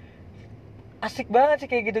 Parah. Asik banget sih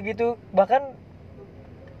kayak gitu-gitu. Bahkan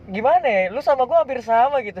gimana ya? Lu sama gua hampir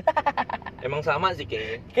sama gitu. Emang sama sih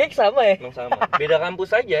kayaknya. Kayak sama ya? Emang sama. Beda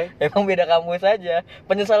kampus aja. Emang beda kampus aja.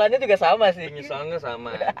 Penyesalannya juga sama sih. Penyesalannya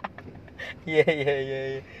sama.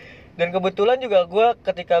 Iya. Dan kebetulan juga gua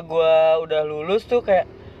ketika gua udah lulus tuh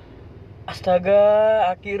kayak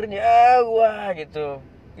astaga, akhirnya gua gitu.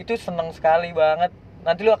 Itu seneng sekali banget.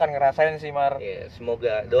 Nanti lu akan ngerasain sih, Mar. Ya,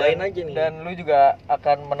 semoga doain aja nih. Dan lu juga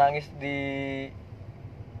akan menangis di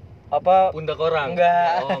apa? Pundak orang.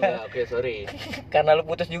 Enggak. Oh, enggak. Oke, sorry. Karena lu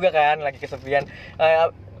putus juga kan, lagi kesepian.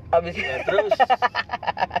 Abis Nah, terus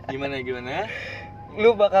gimana?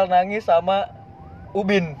 lu bakal nangis sama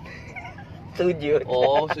Ubin. Sujud.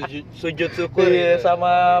 Oh, sujud syukur. Iya, ya.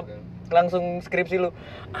 sama langsung skripsi lu.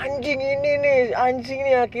 Anjing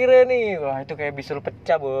nih akhirnya nih. Wah, itu kayak bisul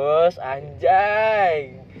pecah, Bos.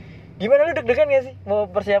 Anjay. Gimana, lu deg-degan gak sih mau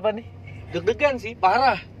persiapan nih? Deg-degan sih,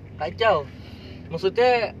 parah. Kacau.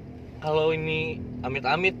 Maksudnya kalau ini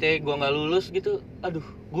amit-amit ya gua nggak lulus gitu, aduh,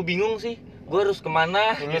 gua bingung sih. Gua harus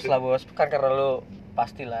kemana? Lulus lah, Bos. Kan karena lu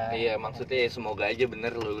pastilah. Iya, maksudnya semoga aja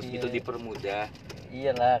bener lulus Iya. itu dipermudah.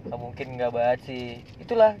 Iyalah, gak mungkin nggak banget sih.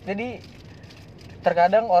 Itulah, jadi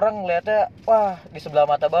terkadang orang ngeliatnya, wah di sebelah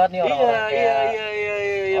mata banget nih orang-orang kayak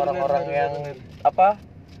Iya, orang-orang bener, yang bener. apa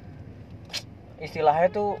istilahnya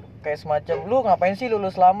tuh kayak semacam, lu ngapain sih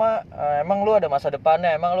lulus lama? Emang lu ada masa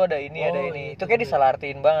depannya, emang lu ada ini Oh, ada iya, ini. Itu itu kayak bener.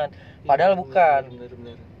 disalahartiin banget. Padahal bukan.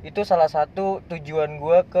 Bener. Itu salah satu tujuan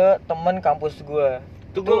gua ke temen kampus gua.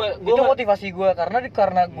 Itu Itu motivasi gua,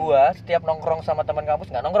 karena gua setiap nongkrong sama teman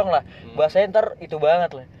kampus, nggak nongkrong lah, bahasanya ntar itu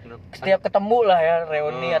banget lah, setiap ketemu lah ya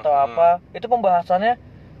reuni atau apa, itu pembahasannya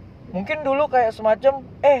mungkin dulu kayak semacam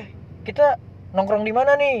kita nongkrong di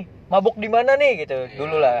mana nih, mabuk di mana nih gitu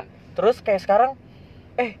dulu lah. Terus kayak sekarang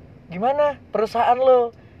gimana perusahaan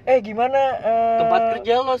lo, gimana tempat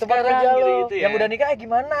kerja lo sekarang gitu ya. yang udah nikah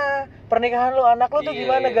gimana pernikahan lo, anak lo tuh Iya,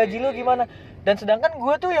 gimana, iya, gaji iya, lo gimana. Dan sedangkan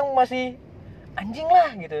gue tuh yang masih anjing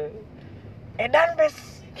lah gitu, edan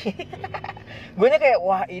pes. Guanya kayak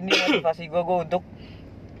wah ini motivasi gue untuk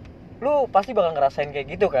lu pasti bakal ngerasain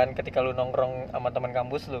kayak gitu kan ketika lu nongkrong sama teman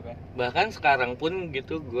kampus lu kan. Bahkan sekarang pun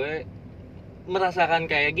gitu gue merasakan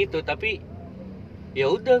kayak gitu, tapi ya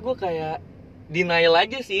udah gue kayak denial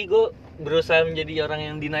aja sih, gue berusaha menjadi orang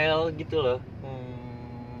yang denial gitu loh.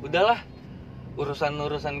 Udahlah, urusan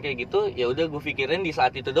kayak gitu ya udah gue pikirin di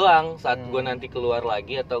saat itu doang. Saat gue nanti keluar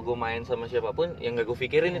lagi atau gue main sama siapapun yang nggak gue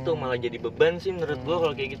pikirin itu malah jadi beban sih menurut gue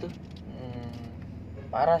kalau kayak gitu.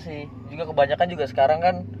 Parah sih. Juga kebanyakan juga sekarang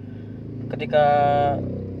kan ketika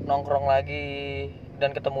nongkrong lagi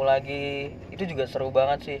dan ketemu lagi itu juga seru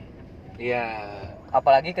banget sih. Iya.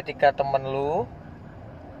 Apalagi ketika temen lu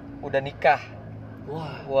udah nikah.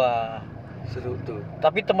 Wah, seru tuh.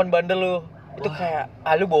 tapi temen bandel lu itu kayak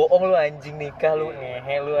lu bohong lu anjing, nikah lu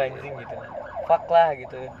ngehe lu anjing gitu. Fuck lah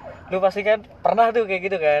gitu. Lu pasti kan pernah tuh kayak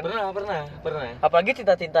gitu kan? Pernah. Apalagi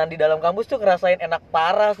cinta-cintaan di dalam kampus tuh ngerasain enak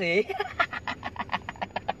parah sih.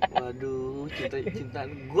 Waduh,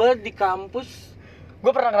 cinta-cintaan. Gue di kampus Gue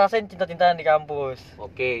pernah ngerasain cinta-cintaan di kampus.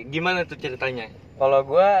 Oke, gimana tuh ceritanya? Kalau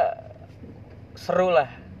gue seru lah.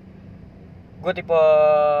 Gue tipe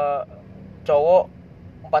cowok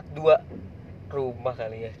 42 rumah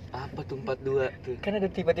kali ya. Apa tuh 42 tuh? Kan ada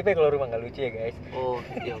tipe-tipe kalau rumah nggak lucu ya guys. Oh,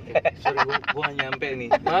 ya oke. Sorry, gue nggak nyampe nih.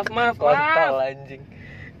 Maaf. Kontol anjing.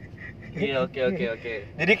 Iya, oke.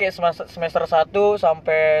 Jadi kayak semester 1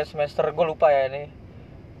 sampai semester gue lupa ya ini.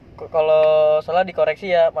 Kalau salah dikoreksi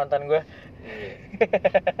ya mantan gue.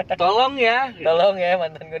 Tolong ya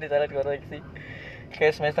mantan gue disalah dikoreksi.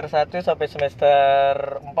 Kayak semester 1 sampai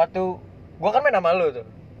semester 4 tuh gue kan main sama lu tuh.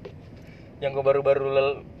 Yang gue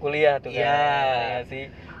baru-baru kuliah tuh kan. Ya sih.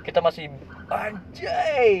 Kita masih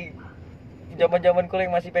anjay. Zaman-zaman kuliah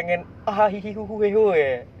masih pengen hihihuhuhu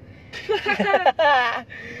ya.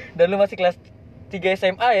 Dan lu masih kelas 3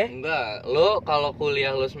 SMA ya? Enggak, lo kalau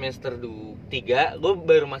kuliah lo semester 3, gue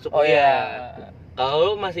baru masuk kuliah. Iya. Kalau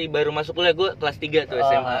lo masih baru masuk kuliah, gue kelas 3 tuh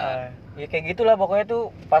SMA. Ya kayak gitulah pokoknya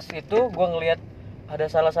tuh. Pas itu gue ngelihat ada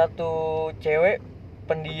salah satu cewek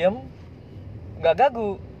pendiam, nggak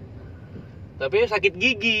gagu. Tapi sakit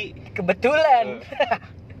gigi. Kebetulan.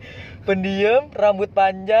 Pendiam, rambut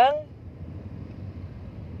panjang.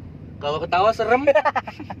 Kalau ketawa serem.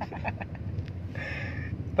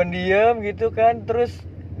 Pendiam gitu kan. Terus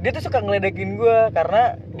dia tuh suka ngeledekin gue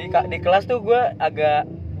karena di kelas tuh gue agak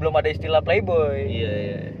belum ada istilah playboy.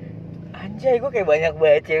 Iya. Anjay, gue kayak banyak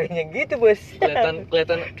banget ceweknya gitu, Bos.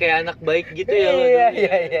 Kelihatan kayak anak baik gitu ya lo.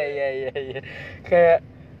 Iya. Kayak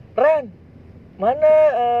Ren, mana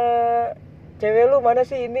cewek lu mana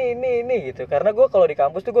sih ini gitu. Karena gue kalau di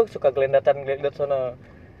kampus tuh gue suka ngeliat sono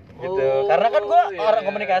gitu. Karena kan gue orang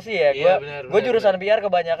komunikasi ya. Gue jurusan PR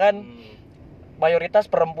kebanyakan mayoritas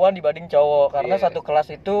perempuan dibanding cowok. Karena satu kelas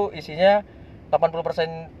itu isinya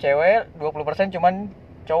 80% cewek, 20% cuman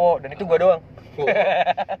cowok, dan itu gue doang.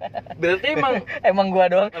 Berarti emang gue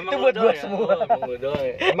doang. Itu buat gue semua. Emang gue doang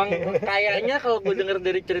ya. Emang kayaknya kalau gue denger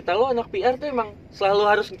dari cerita lo, anak PR tuh emang selalu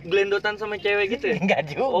harus gelendotan sama cewek gitu ya? Enggak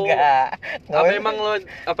juga.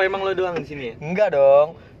 Apa emang lo doang di sini ya? Enggak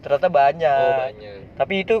dong. Ternyata banyak. Banyak.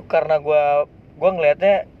 Tapi itu karena gue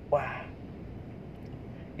ngelihatnya, wah,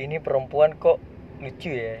 ini perempuan kok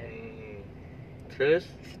lucu ya. Terus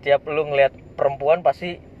setiap lu ngelihat perempuan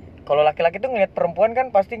pasti, kalau laki-laki tuh ngelihat perempuan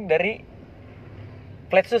kan pasti dari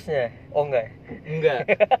flatsusnya. Oh enggak.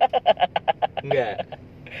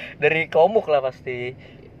 Dari komuk lah pasti.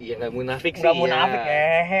 Iya, nggak munafik sih. Nggak munafik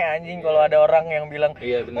anjing. Kalau ada orang yang bilang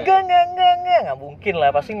enggak, nggak mungkin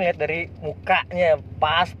lah. Pasti ngeliat dari mukanya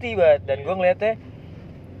pasti banget. Dan gue ngeliatnya,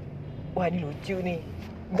 wah ini lucu nih.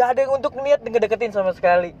 Nggak ada yang untuk ngeliat ngedeketin sama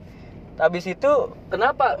sekali. Habis itu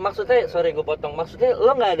kenapa? Maksudnya, sorry gue potong. Maksudnya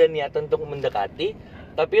lo nggak ada niatan untuk mendekati,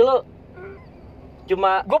 tapi lo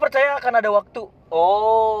cuma, gue percaya akan ada waktu.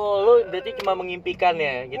 Oh, lu berarti cuma mengimpikan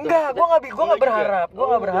ya gitu. Enggak, gue nggak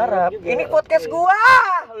berharap. Ini podcast gue,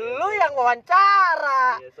 lu yang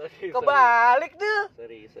wawancara. Ya, sorry. Kebalik tuh.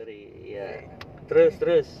 Sorry. Ya.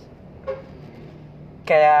 Terus.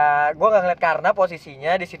 Kayak gue nggak ngeliat karena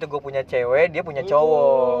posisinya di situ gue punya cewek, dia punya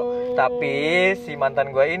cowok. Tapi si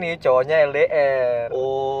mantan gue ini cowoknya LDR.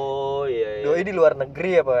 Oh iya. Doi di luar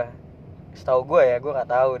negeri apa? Setahu gue ya, gue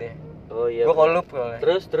nggak tahu deh. Oh iya. Gue kolup soalnya.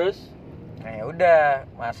 Terus. Nah ya udah,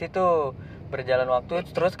 masih tuh berjalan waktu,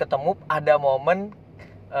 terus ketemu ada momen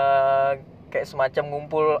kayak semacam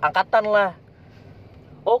ngumpul angkatan lah.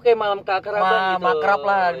 Oke, malam keakraban gitu. Makrab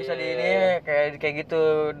lah bisa di ini kayak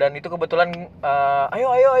gitu. Dan itu kebetulan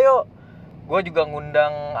ayo. Gue juga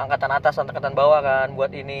ngundang angkatan atas, angkatan bawah kan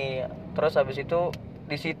buat ini. Terus habis itu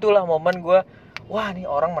disitulah momen gue, wah nih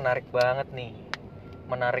orang menarik banget nih.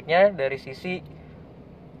 Menariknya dari sisi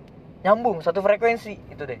nyambung satu frekuensi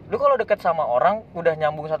itu deh. Lu kalau deket sama orang udah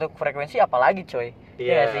nyambung satu frekuensi, apalagi coy.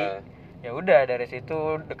 Iya sih. Ya udah dari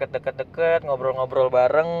situ deket ngobrol-ngobrol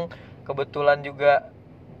bareng. Kebetulan juga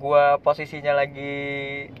gua posisinya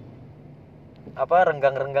lagi apa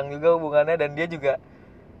renggang-renggang juga hubungannya, dan dia juga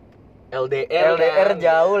LDR kan?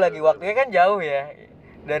 jauh lagi, waktunya kan jauh ya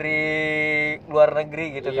dari luar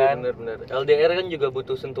negeri gitu Iya, kan. bener LDR kan juga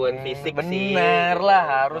butuh sentuhan fisik sih. Bener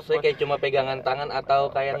lah, harus. Maksudnya kayak cuma pegangan tangan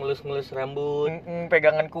atau kayak ngelus-ngelus rambut.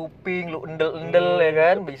 Pegangan kuping, lu endel-endel ya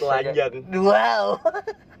kan, bisa telanjang. Wow.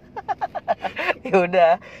 Ya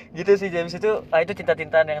udah, gitu sih James itu. Itu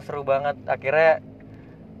cinta-cintaan yang seru banget. Akhirnya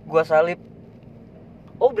gua salib.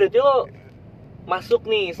 Oh, berarti lo masuk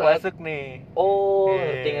nih saat Masuk nih. Oh,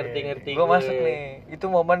 ngerti. Gua masuk nih. Itu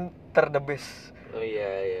momen terdebes. Oh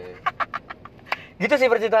iya. Gitu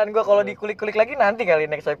sih percintaan gua. Kalau dikulik-kulik lagi nanti kali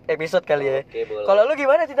next episode kali ya. Oke, boleh. Kalau lu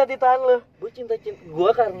gimana cinta-cintaan lu?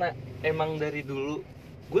 Gue karena emang dari dulu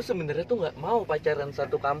gue sebenarnya tuh nggak mau pacaran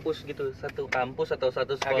satu kampus gitu, satu kampus atau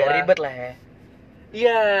satu sekolah. Agak ribet lah ya.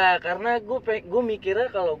 Iya, karena gue mikirnya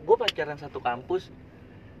kalau gue pacaran satu kampus,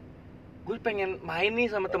 gue pengen main nih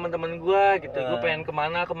sama teman-teman gue gitu. Gue pengen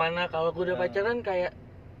kemana. Kalau gue udah pacaran kayak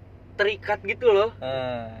terikat gitu loh.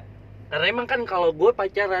 Karena emang kan kalau gue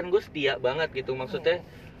pacaran gue setia banget gitu, maksudnya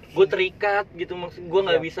gue terikat gitu, maksud gue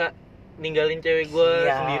nggak bisa ninggalin cewek gue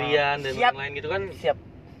sendirian dan lain-lain gitu kan.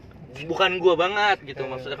 Bukan gue banget gitu,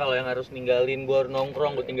 maksudnya kalau yang harus ninggalin gue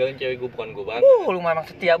nongkrong, gue tinggalin cewek gue, bukan gue banget. Lu memang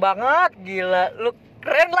setia banget, gila, lu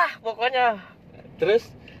keren lah pokoknya.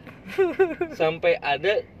 Terus sampai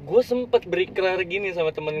ada gue sempet berikrar gini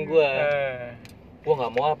sama temen gue, gue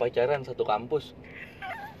nggak mau pacaran satu kampus,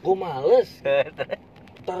 gue males.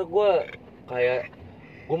 Ntar gue kayak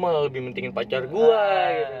gue malah lebih mentingin pacar gue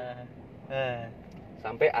gitu.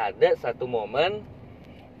 Sampai ada satu momen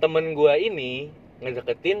temen gue ini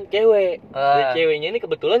ngedeketin cewek. Dan ceweknya ini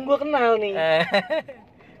kebetulan gue kenal nih.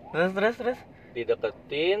 Terus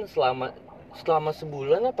Dideketin selama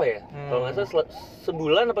sebulan apa ya? Kalau nggak salah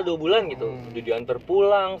sebulan apa 2 bulan gitu. Udah diantar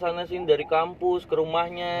pulang sana sini dari kampus ke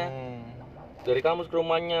rumahnya. Dari kampus ke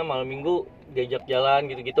rumahnya, malam minggu diajak jalan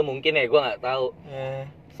gitu-gitu mungkin ya, gue nggak tahu.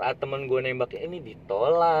 Saat temen gue nembaknya ini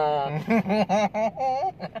ditolak.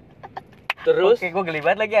 Terus oke, gue geli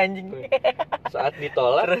banget lagi anjing. Saat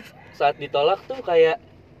ditolak tuh kayak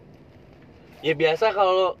ya biasa,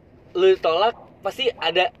 kalau lu ditolak pasti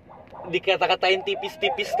ada dikata-katain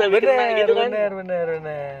tipis-tipis tapi kena gitu kan.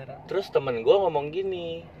 Bener. Terus temen gue ngomong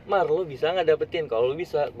gini, Mar, lu bisa nggak dapetin? Kalau lu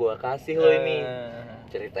bisa, gue kasih lo ini.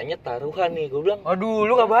 Ceritanya taruhan nih, gue bilang. Aduh,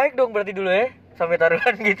 lu nggak baik dong berarti dulu ya, sampai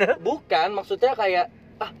taruhan gitu. Bukan, maksudnya kayak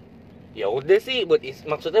ya udah sih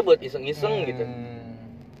maksudnya buat iseng-iseng gitu.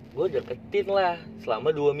 Gue deketin lah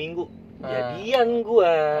selama 2 minggu. Jadian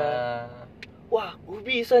gue. Wah, gue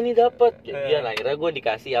bisa nih dapet. Jadian akhirnya gue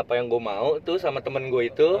dikasih apa yang gue mau tuh sama temen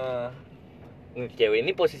gue itu. Cewek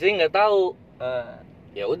ini posisinya nggak tahu.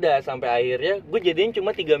 Ya udah sampai akhirnya gue jadian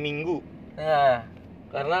cuma 3 minggu.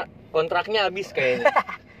 Karena kontraknya habis kayaknya.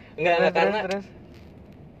 Enggak karena terus.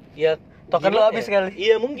 Ya token lo habis kali.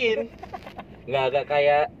 Iya mungkin. Enggak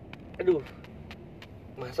kayak aduh.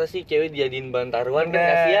 Masa sih cewek dijadiin bahan taruhan, kan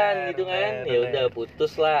kasihan gitu kan. Ya udah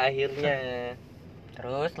putus lah akhirnya.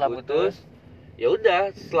 Terus setelah putus ya udah,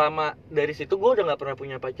 selama dari situ gue udah nggak pernah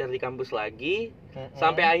punya pacar di kampus lagi.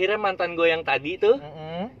 Sampai akhirnya mantan gue yang tadi tuh,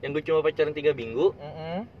 yang gue cuma pacaran 3 minggu,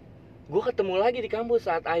 gue ketemu lagi di kampus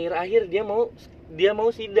saat akhir-akhir dia mau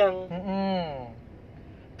sidang.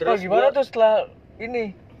 Terus gimana tuh setelah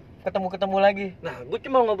ini ketemu lagi? Nah, gue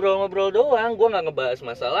cuma ngobrol-ngobrol doang, gue nggak ngebahas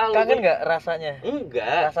masa lalu. Kangen nggak rasanya?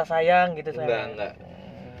 Enggak. Rasa sayang gitu sayang? Enggak.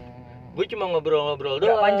 Gue cuma ngobrol-ngobrol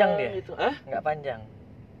doang. Nggak panjang dia? Gitu. Nggak panjang?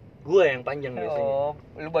 Gue yang panjang biasanya. Oh,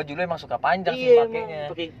 lu baju lu emang suka panjang sih Iya,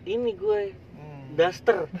 pakainya. pakai ini gue.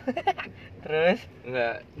 Daster. Terus?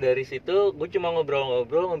 Enggak, dari situ gue cuma ngobrol.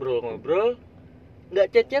 Nggak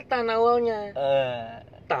cecetan awalnya.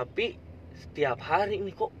 Tapi setiap hari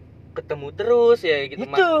nih kok ketemu terus ya gitu.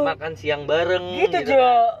 Makan siang bareng gitu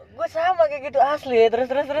Jo. Gue sama kayak gitu asli. Terus.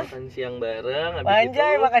 Makan siang bareng, habis Panjang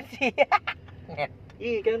itu makan siang.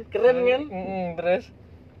 Iya kan, keren kan? Terus?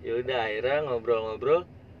 Ya udah akhirnya ngobrol.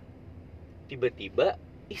 Tiba-tiba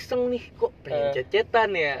iseng nih, kok pengen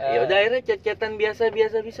cecetan ya. Ya udah akhirnya cecetan biasa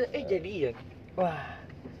jadian. Wah.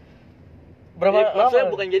 Berapa lama? Maksudnya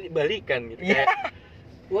bukan jadi balikan gitu kayak.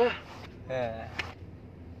 Wah.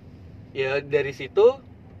 Ya dari situ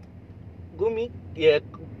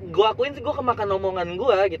gue akuin sih gue kemakan omongan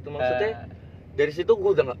gue gitu, maksudnya dari situ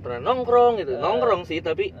gue udah nggak pernah nongkrong gitu. Nongkrong sih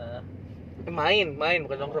tapi main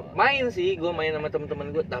bukan nongkrong, main sih gue main sama temen-temen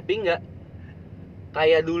gue, tapi nggak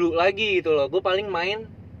kayak dulu lagi gitu loh. Gue paling main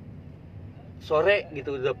sore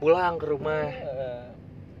gitu, udah pulang ke rumah.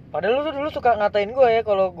 Padahal lu tuh dulu suka ngatain gue ya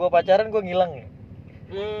kalau gue pacaran gue ngilang ya.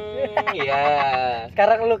 Iya.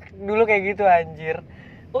 Sekarang lu dulu kayak gitu anjir.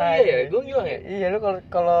 Oh iya ya, gue ngilang ya. Iya, lu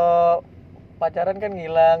kalau pacaran kan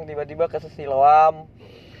ngilang, tiba-tiba ke Siloam.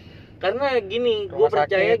 Karena gini, gue Rumah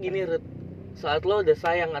percaya sakit. gini, Rut. Saat lo udah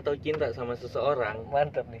sayang atau cinta sama seseorang,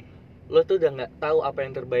 Mantap nih. lo tuh udah nggak tahu apa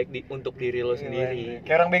yang terbaik untuk diri lo sendiri.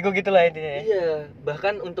 Kayak orang bego gitu lah intinya ya. Iya,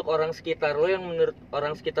 bahkan untuk orang sekitar lo yang menurut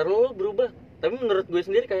orang sekitar lo berubah. Tapi menurut gue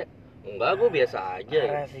sendiri kayak enggak, gue biasa aja.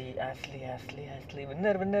 Parah sih, asli.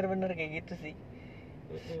 Bener kayak gitu sih.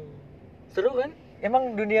 Seru kan?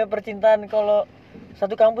 Emang dunia percintaan kalau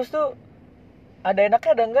satu kampus tuh ada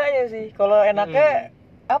enaknya ada enggaknya sih. Kalau enaknya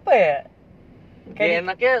apa ya? Kayak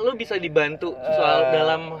enaknya lu bisa dibantu soal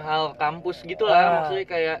dalam hal kampus gitu lah. Maksudnya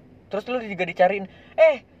kayak terus lu juga dicariin,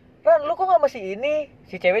 Ran, lu kok gak masih ini?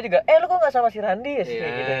 Si cewek juga, lu kok gak sama si Randi ya? Iya,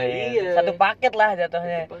 Gitu. iya. Satu paket lah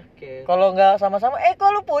jatuhnya. satu paket. Kalau nggak sama-sama,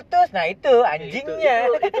 kok lu putus? Nah itu anjingnya.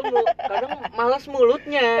 Itu kadang malas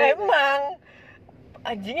mulutnya. Emang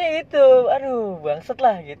anjingnya itu, aduh bangset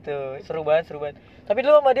lah gitu. Seru banget. Tapi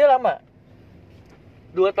lu sama dia lama?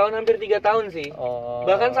 2 tahun hampir 3 tahun sih. Oh.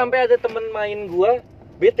 Bahkan sampai ada temen main gua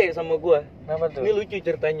bete sama gua. Kenapa tuh? Ini lucu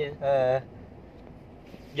ceritanya.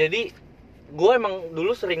 Jadi gue emang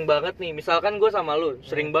dulu sering banget nih, misalkan gue sama lu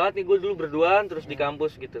sering banget nih, gue dulu berduaan terus di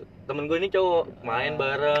kampus gitu. Temen gue ini cowok, main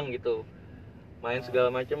bareng gitu, main segala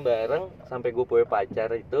macem bareng sampai gue punya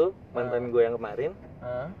pacar itu, mantan gue yang kemarin.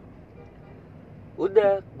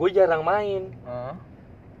 Udah, gue jarang main.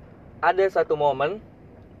 Ada satu momen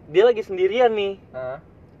dia lagi sendirian nih,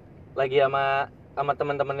 lagi sama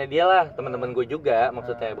teman-temannya dia lah, teman-teman gue juga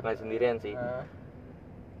maksudnya, bukan sendirian sih.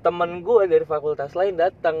 Temen gue dari fakultas lain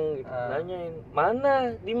datang gitu, nanyain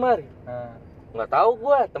mana Dimar, nggak tahu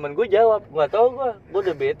gue. Temen gue jawab nggak tahu gue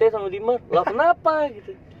udah bete sama Dimar. Lah kenapa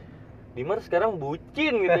gitu? Dimar sekarang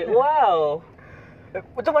bucin gitu. Wow.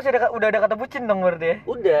 Itu masih udah ada kata bucin dong berarti ya?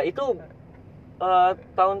 Udah itu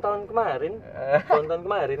tahun-tahun kemarin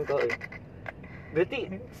kok.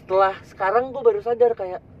 Berarti setelah sekarang gue baru sadar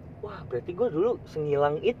kayak, wah berarti gue dulu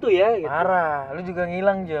sengilang itu ya gitu. Parah, lu juga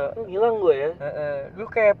ngilang Jo. Ngilang gue ya. Lu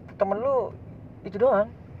kayak temen lu itu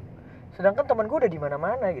doang. Sedangkan temen gue udah di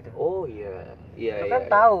mana-mana gitu. Oh iya. Lu kan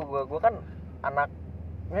tahu gue kan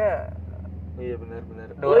anaknya. Iya benar.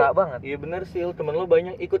 Dora banget. Iya benar sih, temen lo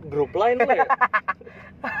banyak ikut grup lain lo ya.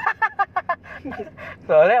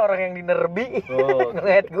 Soalnya orang yang di Nerbi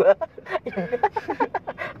ngeliat gue.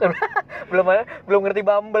 belum ngerti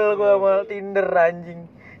Bumble gue sama Tinder anjing.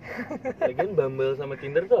 Lagian Bumble sama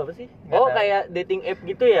Tinder tuh apa sih? Oh kayak dating app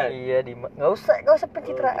gitu ya? Iya, nggak usah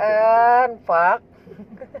pencitraan, fuck.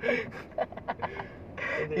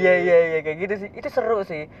 Iya kayak gitu sih. Itu seru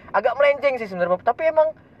sih. Agak melenceng sih sebenarnya. Tapi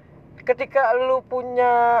emang ketika lu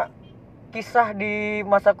punya kisah di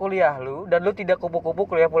masa kuliah lu dan lu tidak kupu-kupu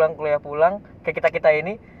kuliah pulang kayak kita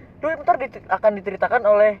ini, lu ntar akan diceritakan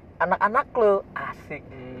oleh anak-anak lu. Asik.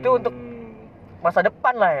 Itu untuk masa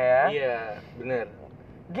depan lah ya. Iya, benar.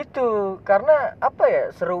 Gitu, karena apa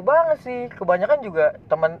ya, seru banget sih. Kebanyakan juga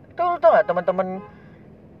teman itu, lu tau nggak, teman-teman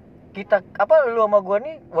kita lu sama gua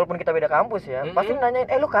nih walaupun kita beda kampus ya, pasti nanyain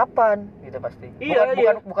lu kapan gitu pasti.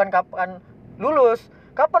 Bukan kapan lulus,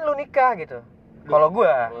 kapan lu nikah gitu. Kalau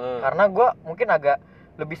gua karena gua mungkin agak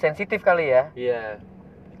lebih sensitif kali ya. Iya.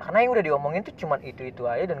 Karena yang udah diomongin tuh cuman itu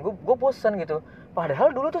aja dan gua bosan gitu.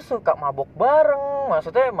 Padahal dulu tuh suka mabok bareng.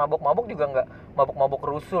 Maksudnya mabok juga nggak mabok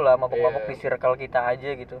rusuh lah, mabok di circle kita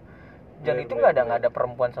aja gitu. Dan itu nggak ada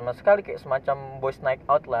perempuan sama sekali, kayak semacam boys night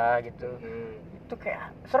out lah gitu. Itu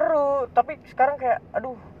kayak seru, tapi sekarang kayak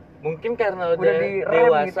aduh. Mungkin karena udah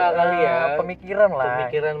dewasa gitu, kali ya. Pemikiran lah.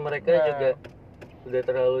 Pemikiran mereka juga udah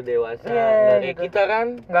terlalu dewasa. Nggak kayak gitu. Kita kan?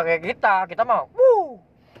 Nggak kayak kita mah.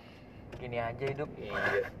 Gini aja hidup.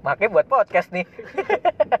 Iya. Makanya buat podcast nih.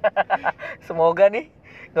 Semoga nih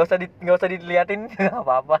nggak usah diliatin, nggak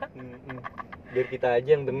apa-apa. Biar kita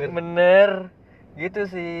aja yang denger. Bener. Gitu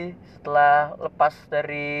sih. Setelah lepas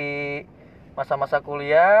dari masa-masa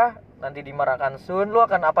kuliah, nanti di Marakan Sun, lu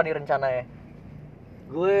akan apa nih rencananya?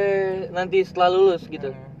 Gue nanti setelah lulus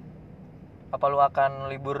gitu. Apa lu akan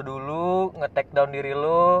libur dulu, nge-take down diri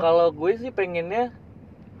lu? Kalau gue sih pengennya,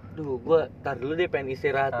 gue tar dulu deh, pengen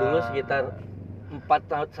istirahat dulu sekitar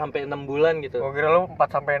 4 sampai 6 bulan gitu. Gue kira lu 4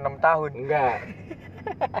 sampai 6 tahun. Enggak.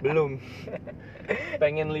 Belum.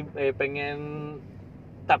 Pengen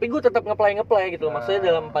tapi gue tetap ngeplay gitu loh.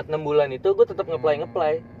 Maksudnya dalam 4-6 bulan itu gue tetap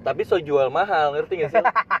ngeplay. Tapi so jual mahal, ngerti gak sih?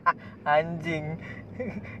 Anjing.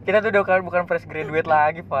 Kita tuh bukan fresh graduate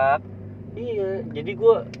lagi, Pak. Iya, jadi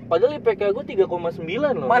gue padahal IPK gue 3,9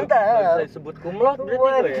 loh. Mantap. Nggak bisa disebut cum laude berarti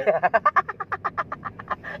gue ya.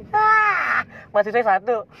 Mahasiswa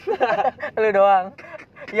 1. Lu doang.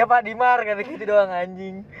 Iya Pak Dimar, kata gitu doang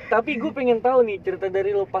anjing. Tapi gue pengen tahu nih cerita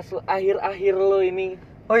dari lo pas akhir-akhir lo ini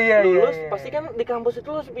Oh iya lulus iya. pasti kan di kampus itu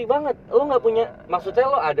lo sepi banget. Lo nggak punya, maksudnya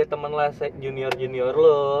lo ada teman lah junior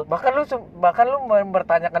lo. Bahkan lu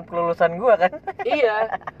mempertanyakan kelulusan gua kan. Iya,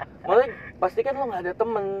 malah pasti kan lo nggak ada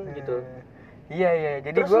temen gitu. Iya iya.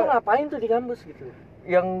 Jadi Terus gua lo ngapain tuh di kampus gitu?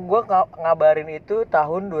 yang gua ngabarin itu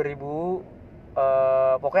tahun 2000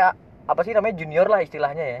 pokoknya apa sih namanya junior lah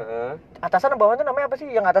istilahnya ya. Heeh. Atasan dan bawahan tuh namanya apa sih?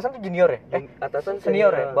 Yang atasan tuh junior ya? Atasan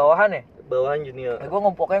Senior ya? Bawahan ya? Bawahan junior. Gue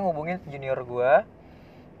pokoknya ngubungin junior gue.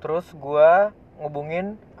 Terus gue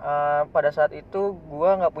ngubungin pada saat itu gue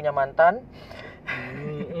nggak punya mantan.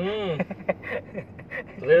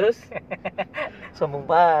 Terus? Sombong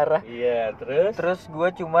parah. Iya, terus? Terus gue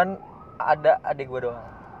cuman ada adik gue doang.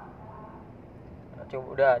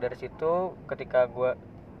 Udah dari situ ketika gue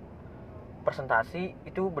presentasi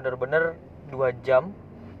itu bener-bener 2 jam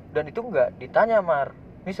dan itu nggak ditanya Mar.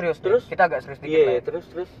 Ini serius terus nih. Kita agak serius dikit lah. Iya, terus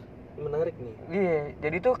menarik nih. Iya,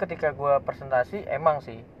 jadi tuh ketika gue presentasi emang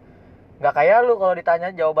sih nggak kayak lu kalau ditanya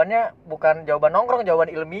jawabannya bukan jawaban nongkrong, jawaban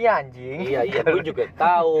ilmiah anjing. Iya, gue juga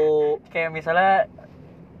tahu. Kayak misalnya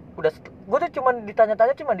gue tuh cuman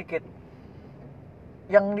ditanya-tanya cuma dikit.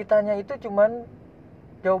 Yang ditanya itu cuman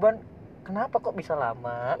jawaban kenapa kok bisa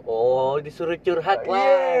lama? Oh, disuruh curhat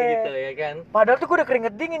lah gitu ya kan. Padahal tuh gue udah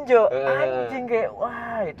keringet dingin, Jo. Anjing kayak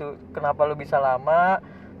wah itu kenapa lu bisa lama?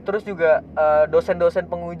 Terus juga dosen-dosen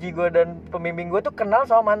penguji gue dan pembimbing gue tuh kenal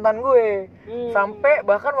sama mantan gue. Sampai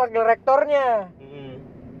bahkan wakil rektornya.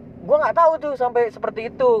 Gue nggak tahu tuh sampai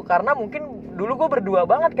seperti itu karena mungkin dulu gue berdua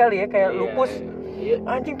banget kali ya kayak Lupus. Iya.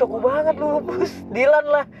 Anjing toko banget Lupus. Dilan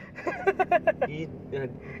lah.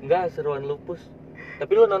 Enggak, seruan Lupus.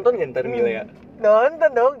 Tapi lu nonton gak ntar Mila ya? Nonton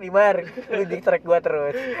dong, Dimar. Lu di-track gua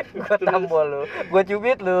terus. Gua tampol lu. Gua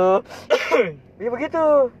cubit lu. Ya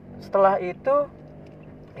begitu. Setelah itu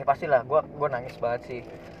ya pastilah gua nangis banget sih.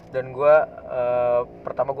 Dan gua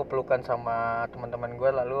pertama gua pelukan sama teman-teman gua,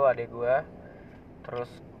 lalu adik gua. Terus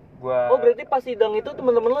gua Oh, berarti pas sidang itu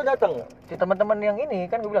teman-teman lu datang? Si teman-teman yang ini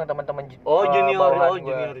kan gua bilang teman-teman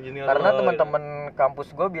junior. Karena teman-teman kampus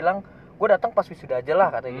gua bilang gua datang pas wisuda aja lah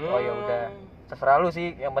katanya gitu. Oh ya udah. Terserah lu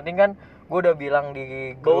sih, yang penting kan gue udah bilang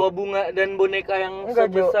di grup. Bawa bunga dan boneka yang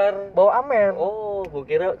sebesar bawa Amer. Oh, gue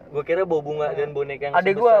kira bawa bunga dan boneka yang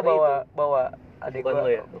adek sebesar bawa adek gue.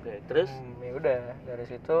 Ya? Oke. Terus ya udah dari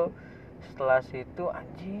situ, setelah situ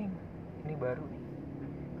anjing ini baru nih.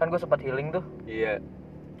 Kan gue sempat healing tuh. Iya.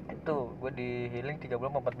 Itu gue di healing 3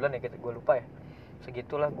 bulan 4 bulan ya, gue lupa ya.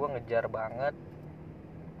 Segitulah gue ngejar banget.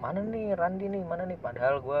 Mana nih Randi nih, mana nih,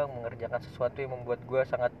 padahal gue mengerjakan sesuatu yang membuat gue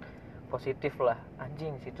sangat positif lah,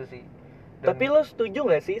 anjing situ sih. Tapi lo setuju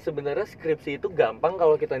nggak sih sebenarnya skripsi itu gampang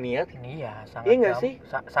kalau kita niat? Iya,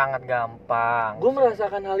 sangat gampang. Gue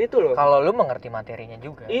merasakan hal itu loh. Kalau lu mengerti materinya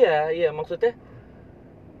juga. Iya, maksudnya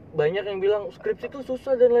banyak yang bilang skripsi itu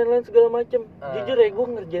susah dan lain-lain segala macem. Jujur ya, gue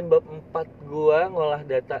ngerjain bab 4 gue ngolah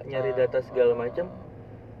data, nyari data segala macem.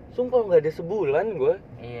 Sumpah nggak ada sebulan gue.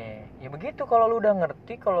 Iya, ya begitu kalau lu udah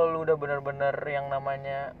ngerti, kalau lu udah benar-benar yang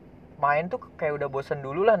namanya main tuh kayak udah bosen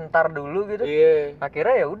dulu lah, ntar dulu gitu. Iya.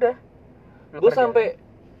 Akhirnya ya udah. Gue sampai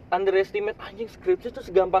underestimate anjing skripsi tuh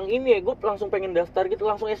segampang ini ya. Gue langsung pengen daftar gitu,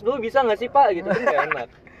 langsung S2 bisa nggak sih Pak? Gitu kan nggak enak.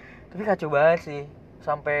 Tapi kacau banget sih.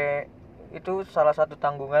 Sampai itu salah satu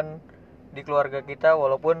tanggungan di keluarga kita,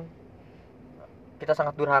 walaupun kita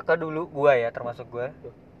sangat durhaka dulu, gua ya termasuk gua.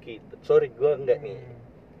 Gitu. Sorry, gua enggak nih.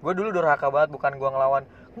 Gua dulu durhaka banget, bukan gua ngelawan.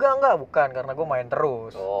 Enggak, bukan, karena gua main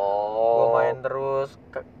terus. Gua main terus.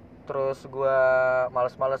 Terus gue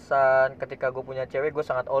males-malesan. Ketika gue punya cewek gue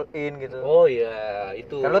sangat all in gitu. Oh iya,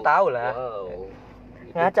 itu kan lu tau lah. Wow.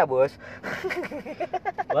 Ngaca bos.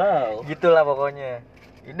 Wow. Gitulah pokoknya.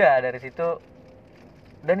 Udah dari situ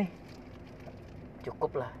udah nih,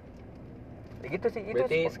 cukup lah. Begitu sih.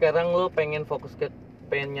 Berarti sekarang lu pengen fokus ke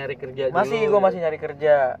nyari kerja dulu? Gue masih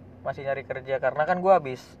nyari kerja karena kan gue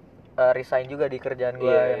habis resign juga di kerjaan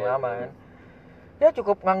gue yang lama kan. Ya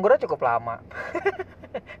cukup nganggurnya cukup lama.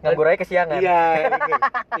 Nganggurnya kesiangan. Iya,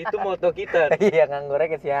 itu moto kita. Iya,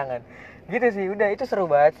 nganggurnya kesiangan. Gitu sih, udah itu seru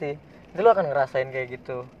banget sih. Itu lo akan ngerasain kayak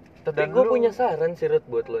gitu. Tapi gue punya saran sih Rut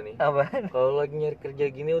buat lo nih. Apa? Kalau lagi nyari kerja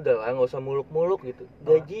gini udah lah, nggak usah muluk-muluk gitu.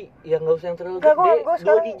 Gaji yang nggak usah yang terlalu gede,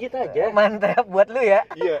 2 digit aja. Mantap buat lu ya.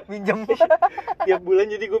 Iya. Minjem. Tiap bulan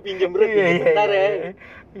jadi gue pinjam Rut bentar ya.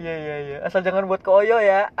 Iya. Asal jangan buat ke Oyo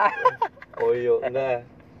ya. Oyo enggak.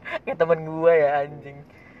 Kayak temen gue ya anjing.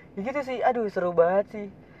 Ya gitu sih, aduh seru banget sih.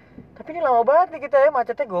 Tapi ini lama banget nih kita ya,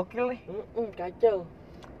 macetnya gokil nih. Kacau.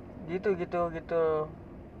 Gitu.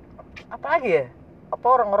 Apa lagi ya? Apa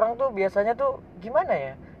orang-orang tuh biasanya tuh gimana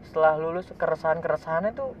ya? Setelah lulus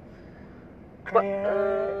keresahan-keresahannya tuh kayak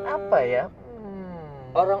apa ya?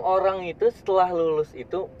 Orang-orang itu setelah lulus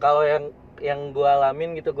itu kalau yang yang gue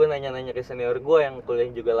alamin gitu, gue nanya-nanya ke senior gue yang kuliah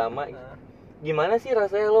juga lama, gimana sih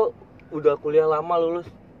rasanya lo udah kuliah lama lulus?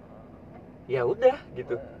 Ya udah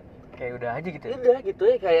gitu, Kayak udah aja gitu ya. udah gitu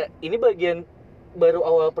ya, kayak ini bagian baru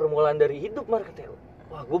awal permulaan dari hidup, Mar, katanya.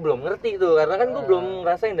 Wah, gue belum ngerti tuh, karena kan gue belum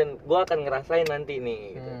ngerasain dan gue akan ngerasain nanti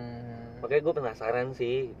nih gitu. Makanya gue penasaran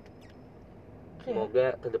sih,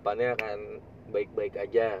 semoga kedepannya akan baik-baik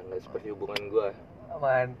aja, nggak seperti hubungan gue.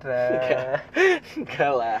 Mantap.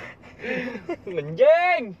 Enggak lah.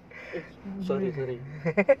 Menjeng. Sorry.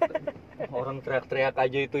 Orang teriak-teriak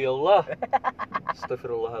aja itu, ya Allah.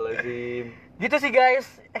 Astagfirullahaladzim. Gitu sih guys.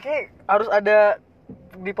 Kayak harus ada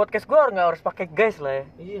di podcast gue, nggak harus pakai guys lah ya.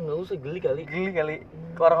 Iya, nggak usah, geli kali. Geli kali.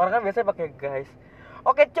 Orang-orang kan biasanya pakai guys.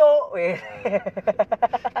 Oke, cok.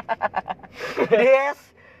 Yes.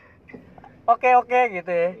 Oke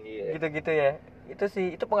gitu ya. Iya. Gitu-gitu ya. Itu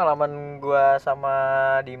sih, itu pengalaman gua sama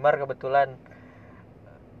Dimar kebetulan.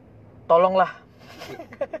 Tolonglah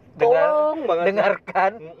Tolong banget.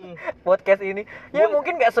 dengarkan podcast ini. Ya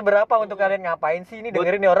mungkin nggak seberapa untuk kalian, ngapain sih ini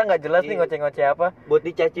dengerin nih orang nggak jelas nih ngoceh-ngoceh apa. Buat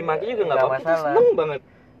dicaci maki juga nggak Nggak apa-apa, masalah. seneng banget.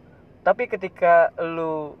 Tapi ketika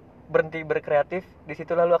lu berhenti berkreatif,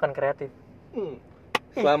 disitulah lu akan kreatif.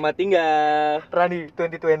 Selamat tinggal. Rani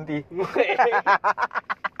 2020.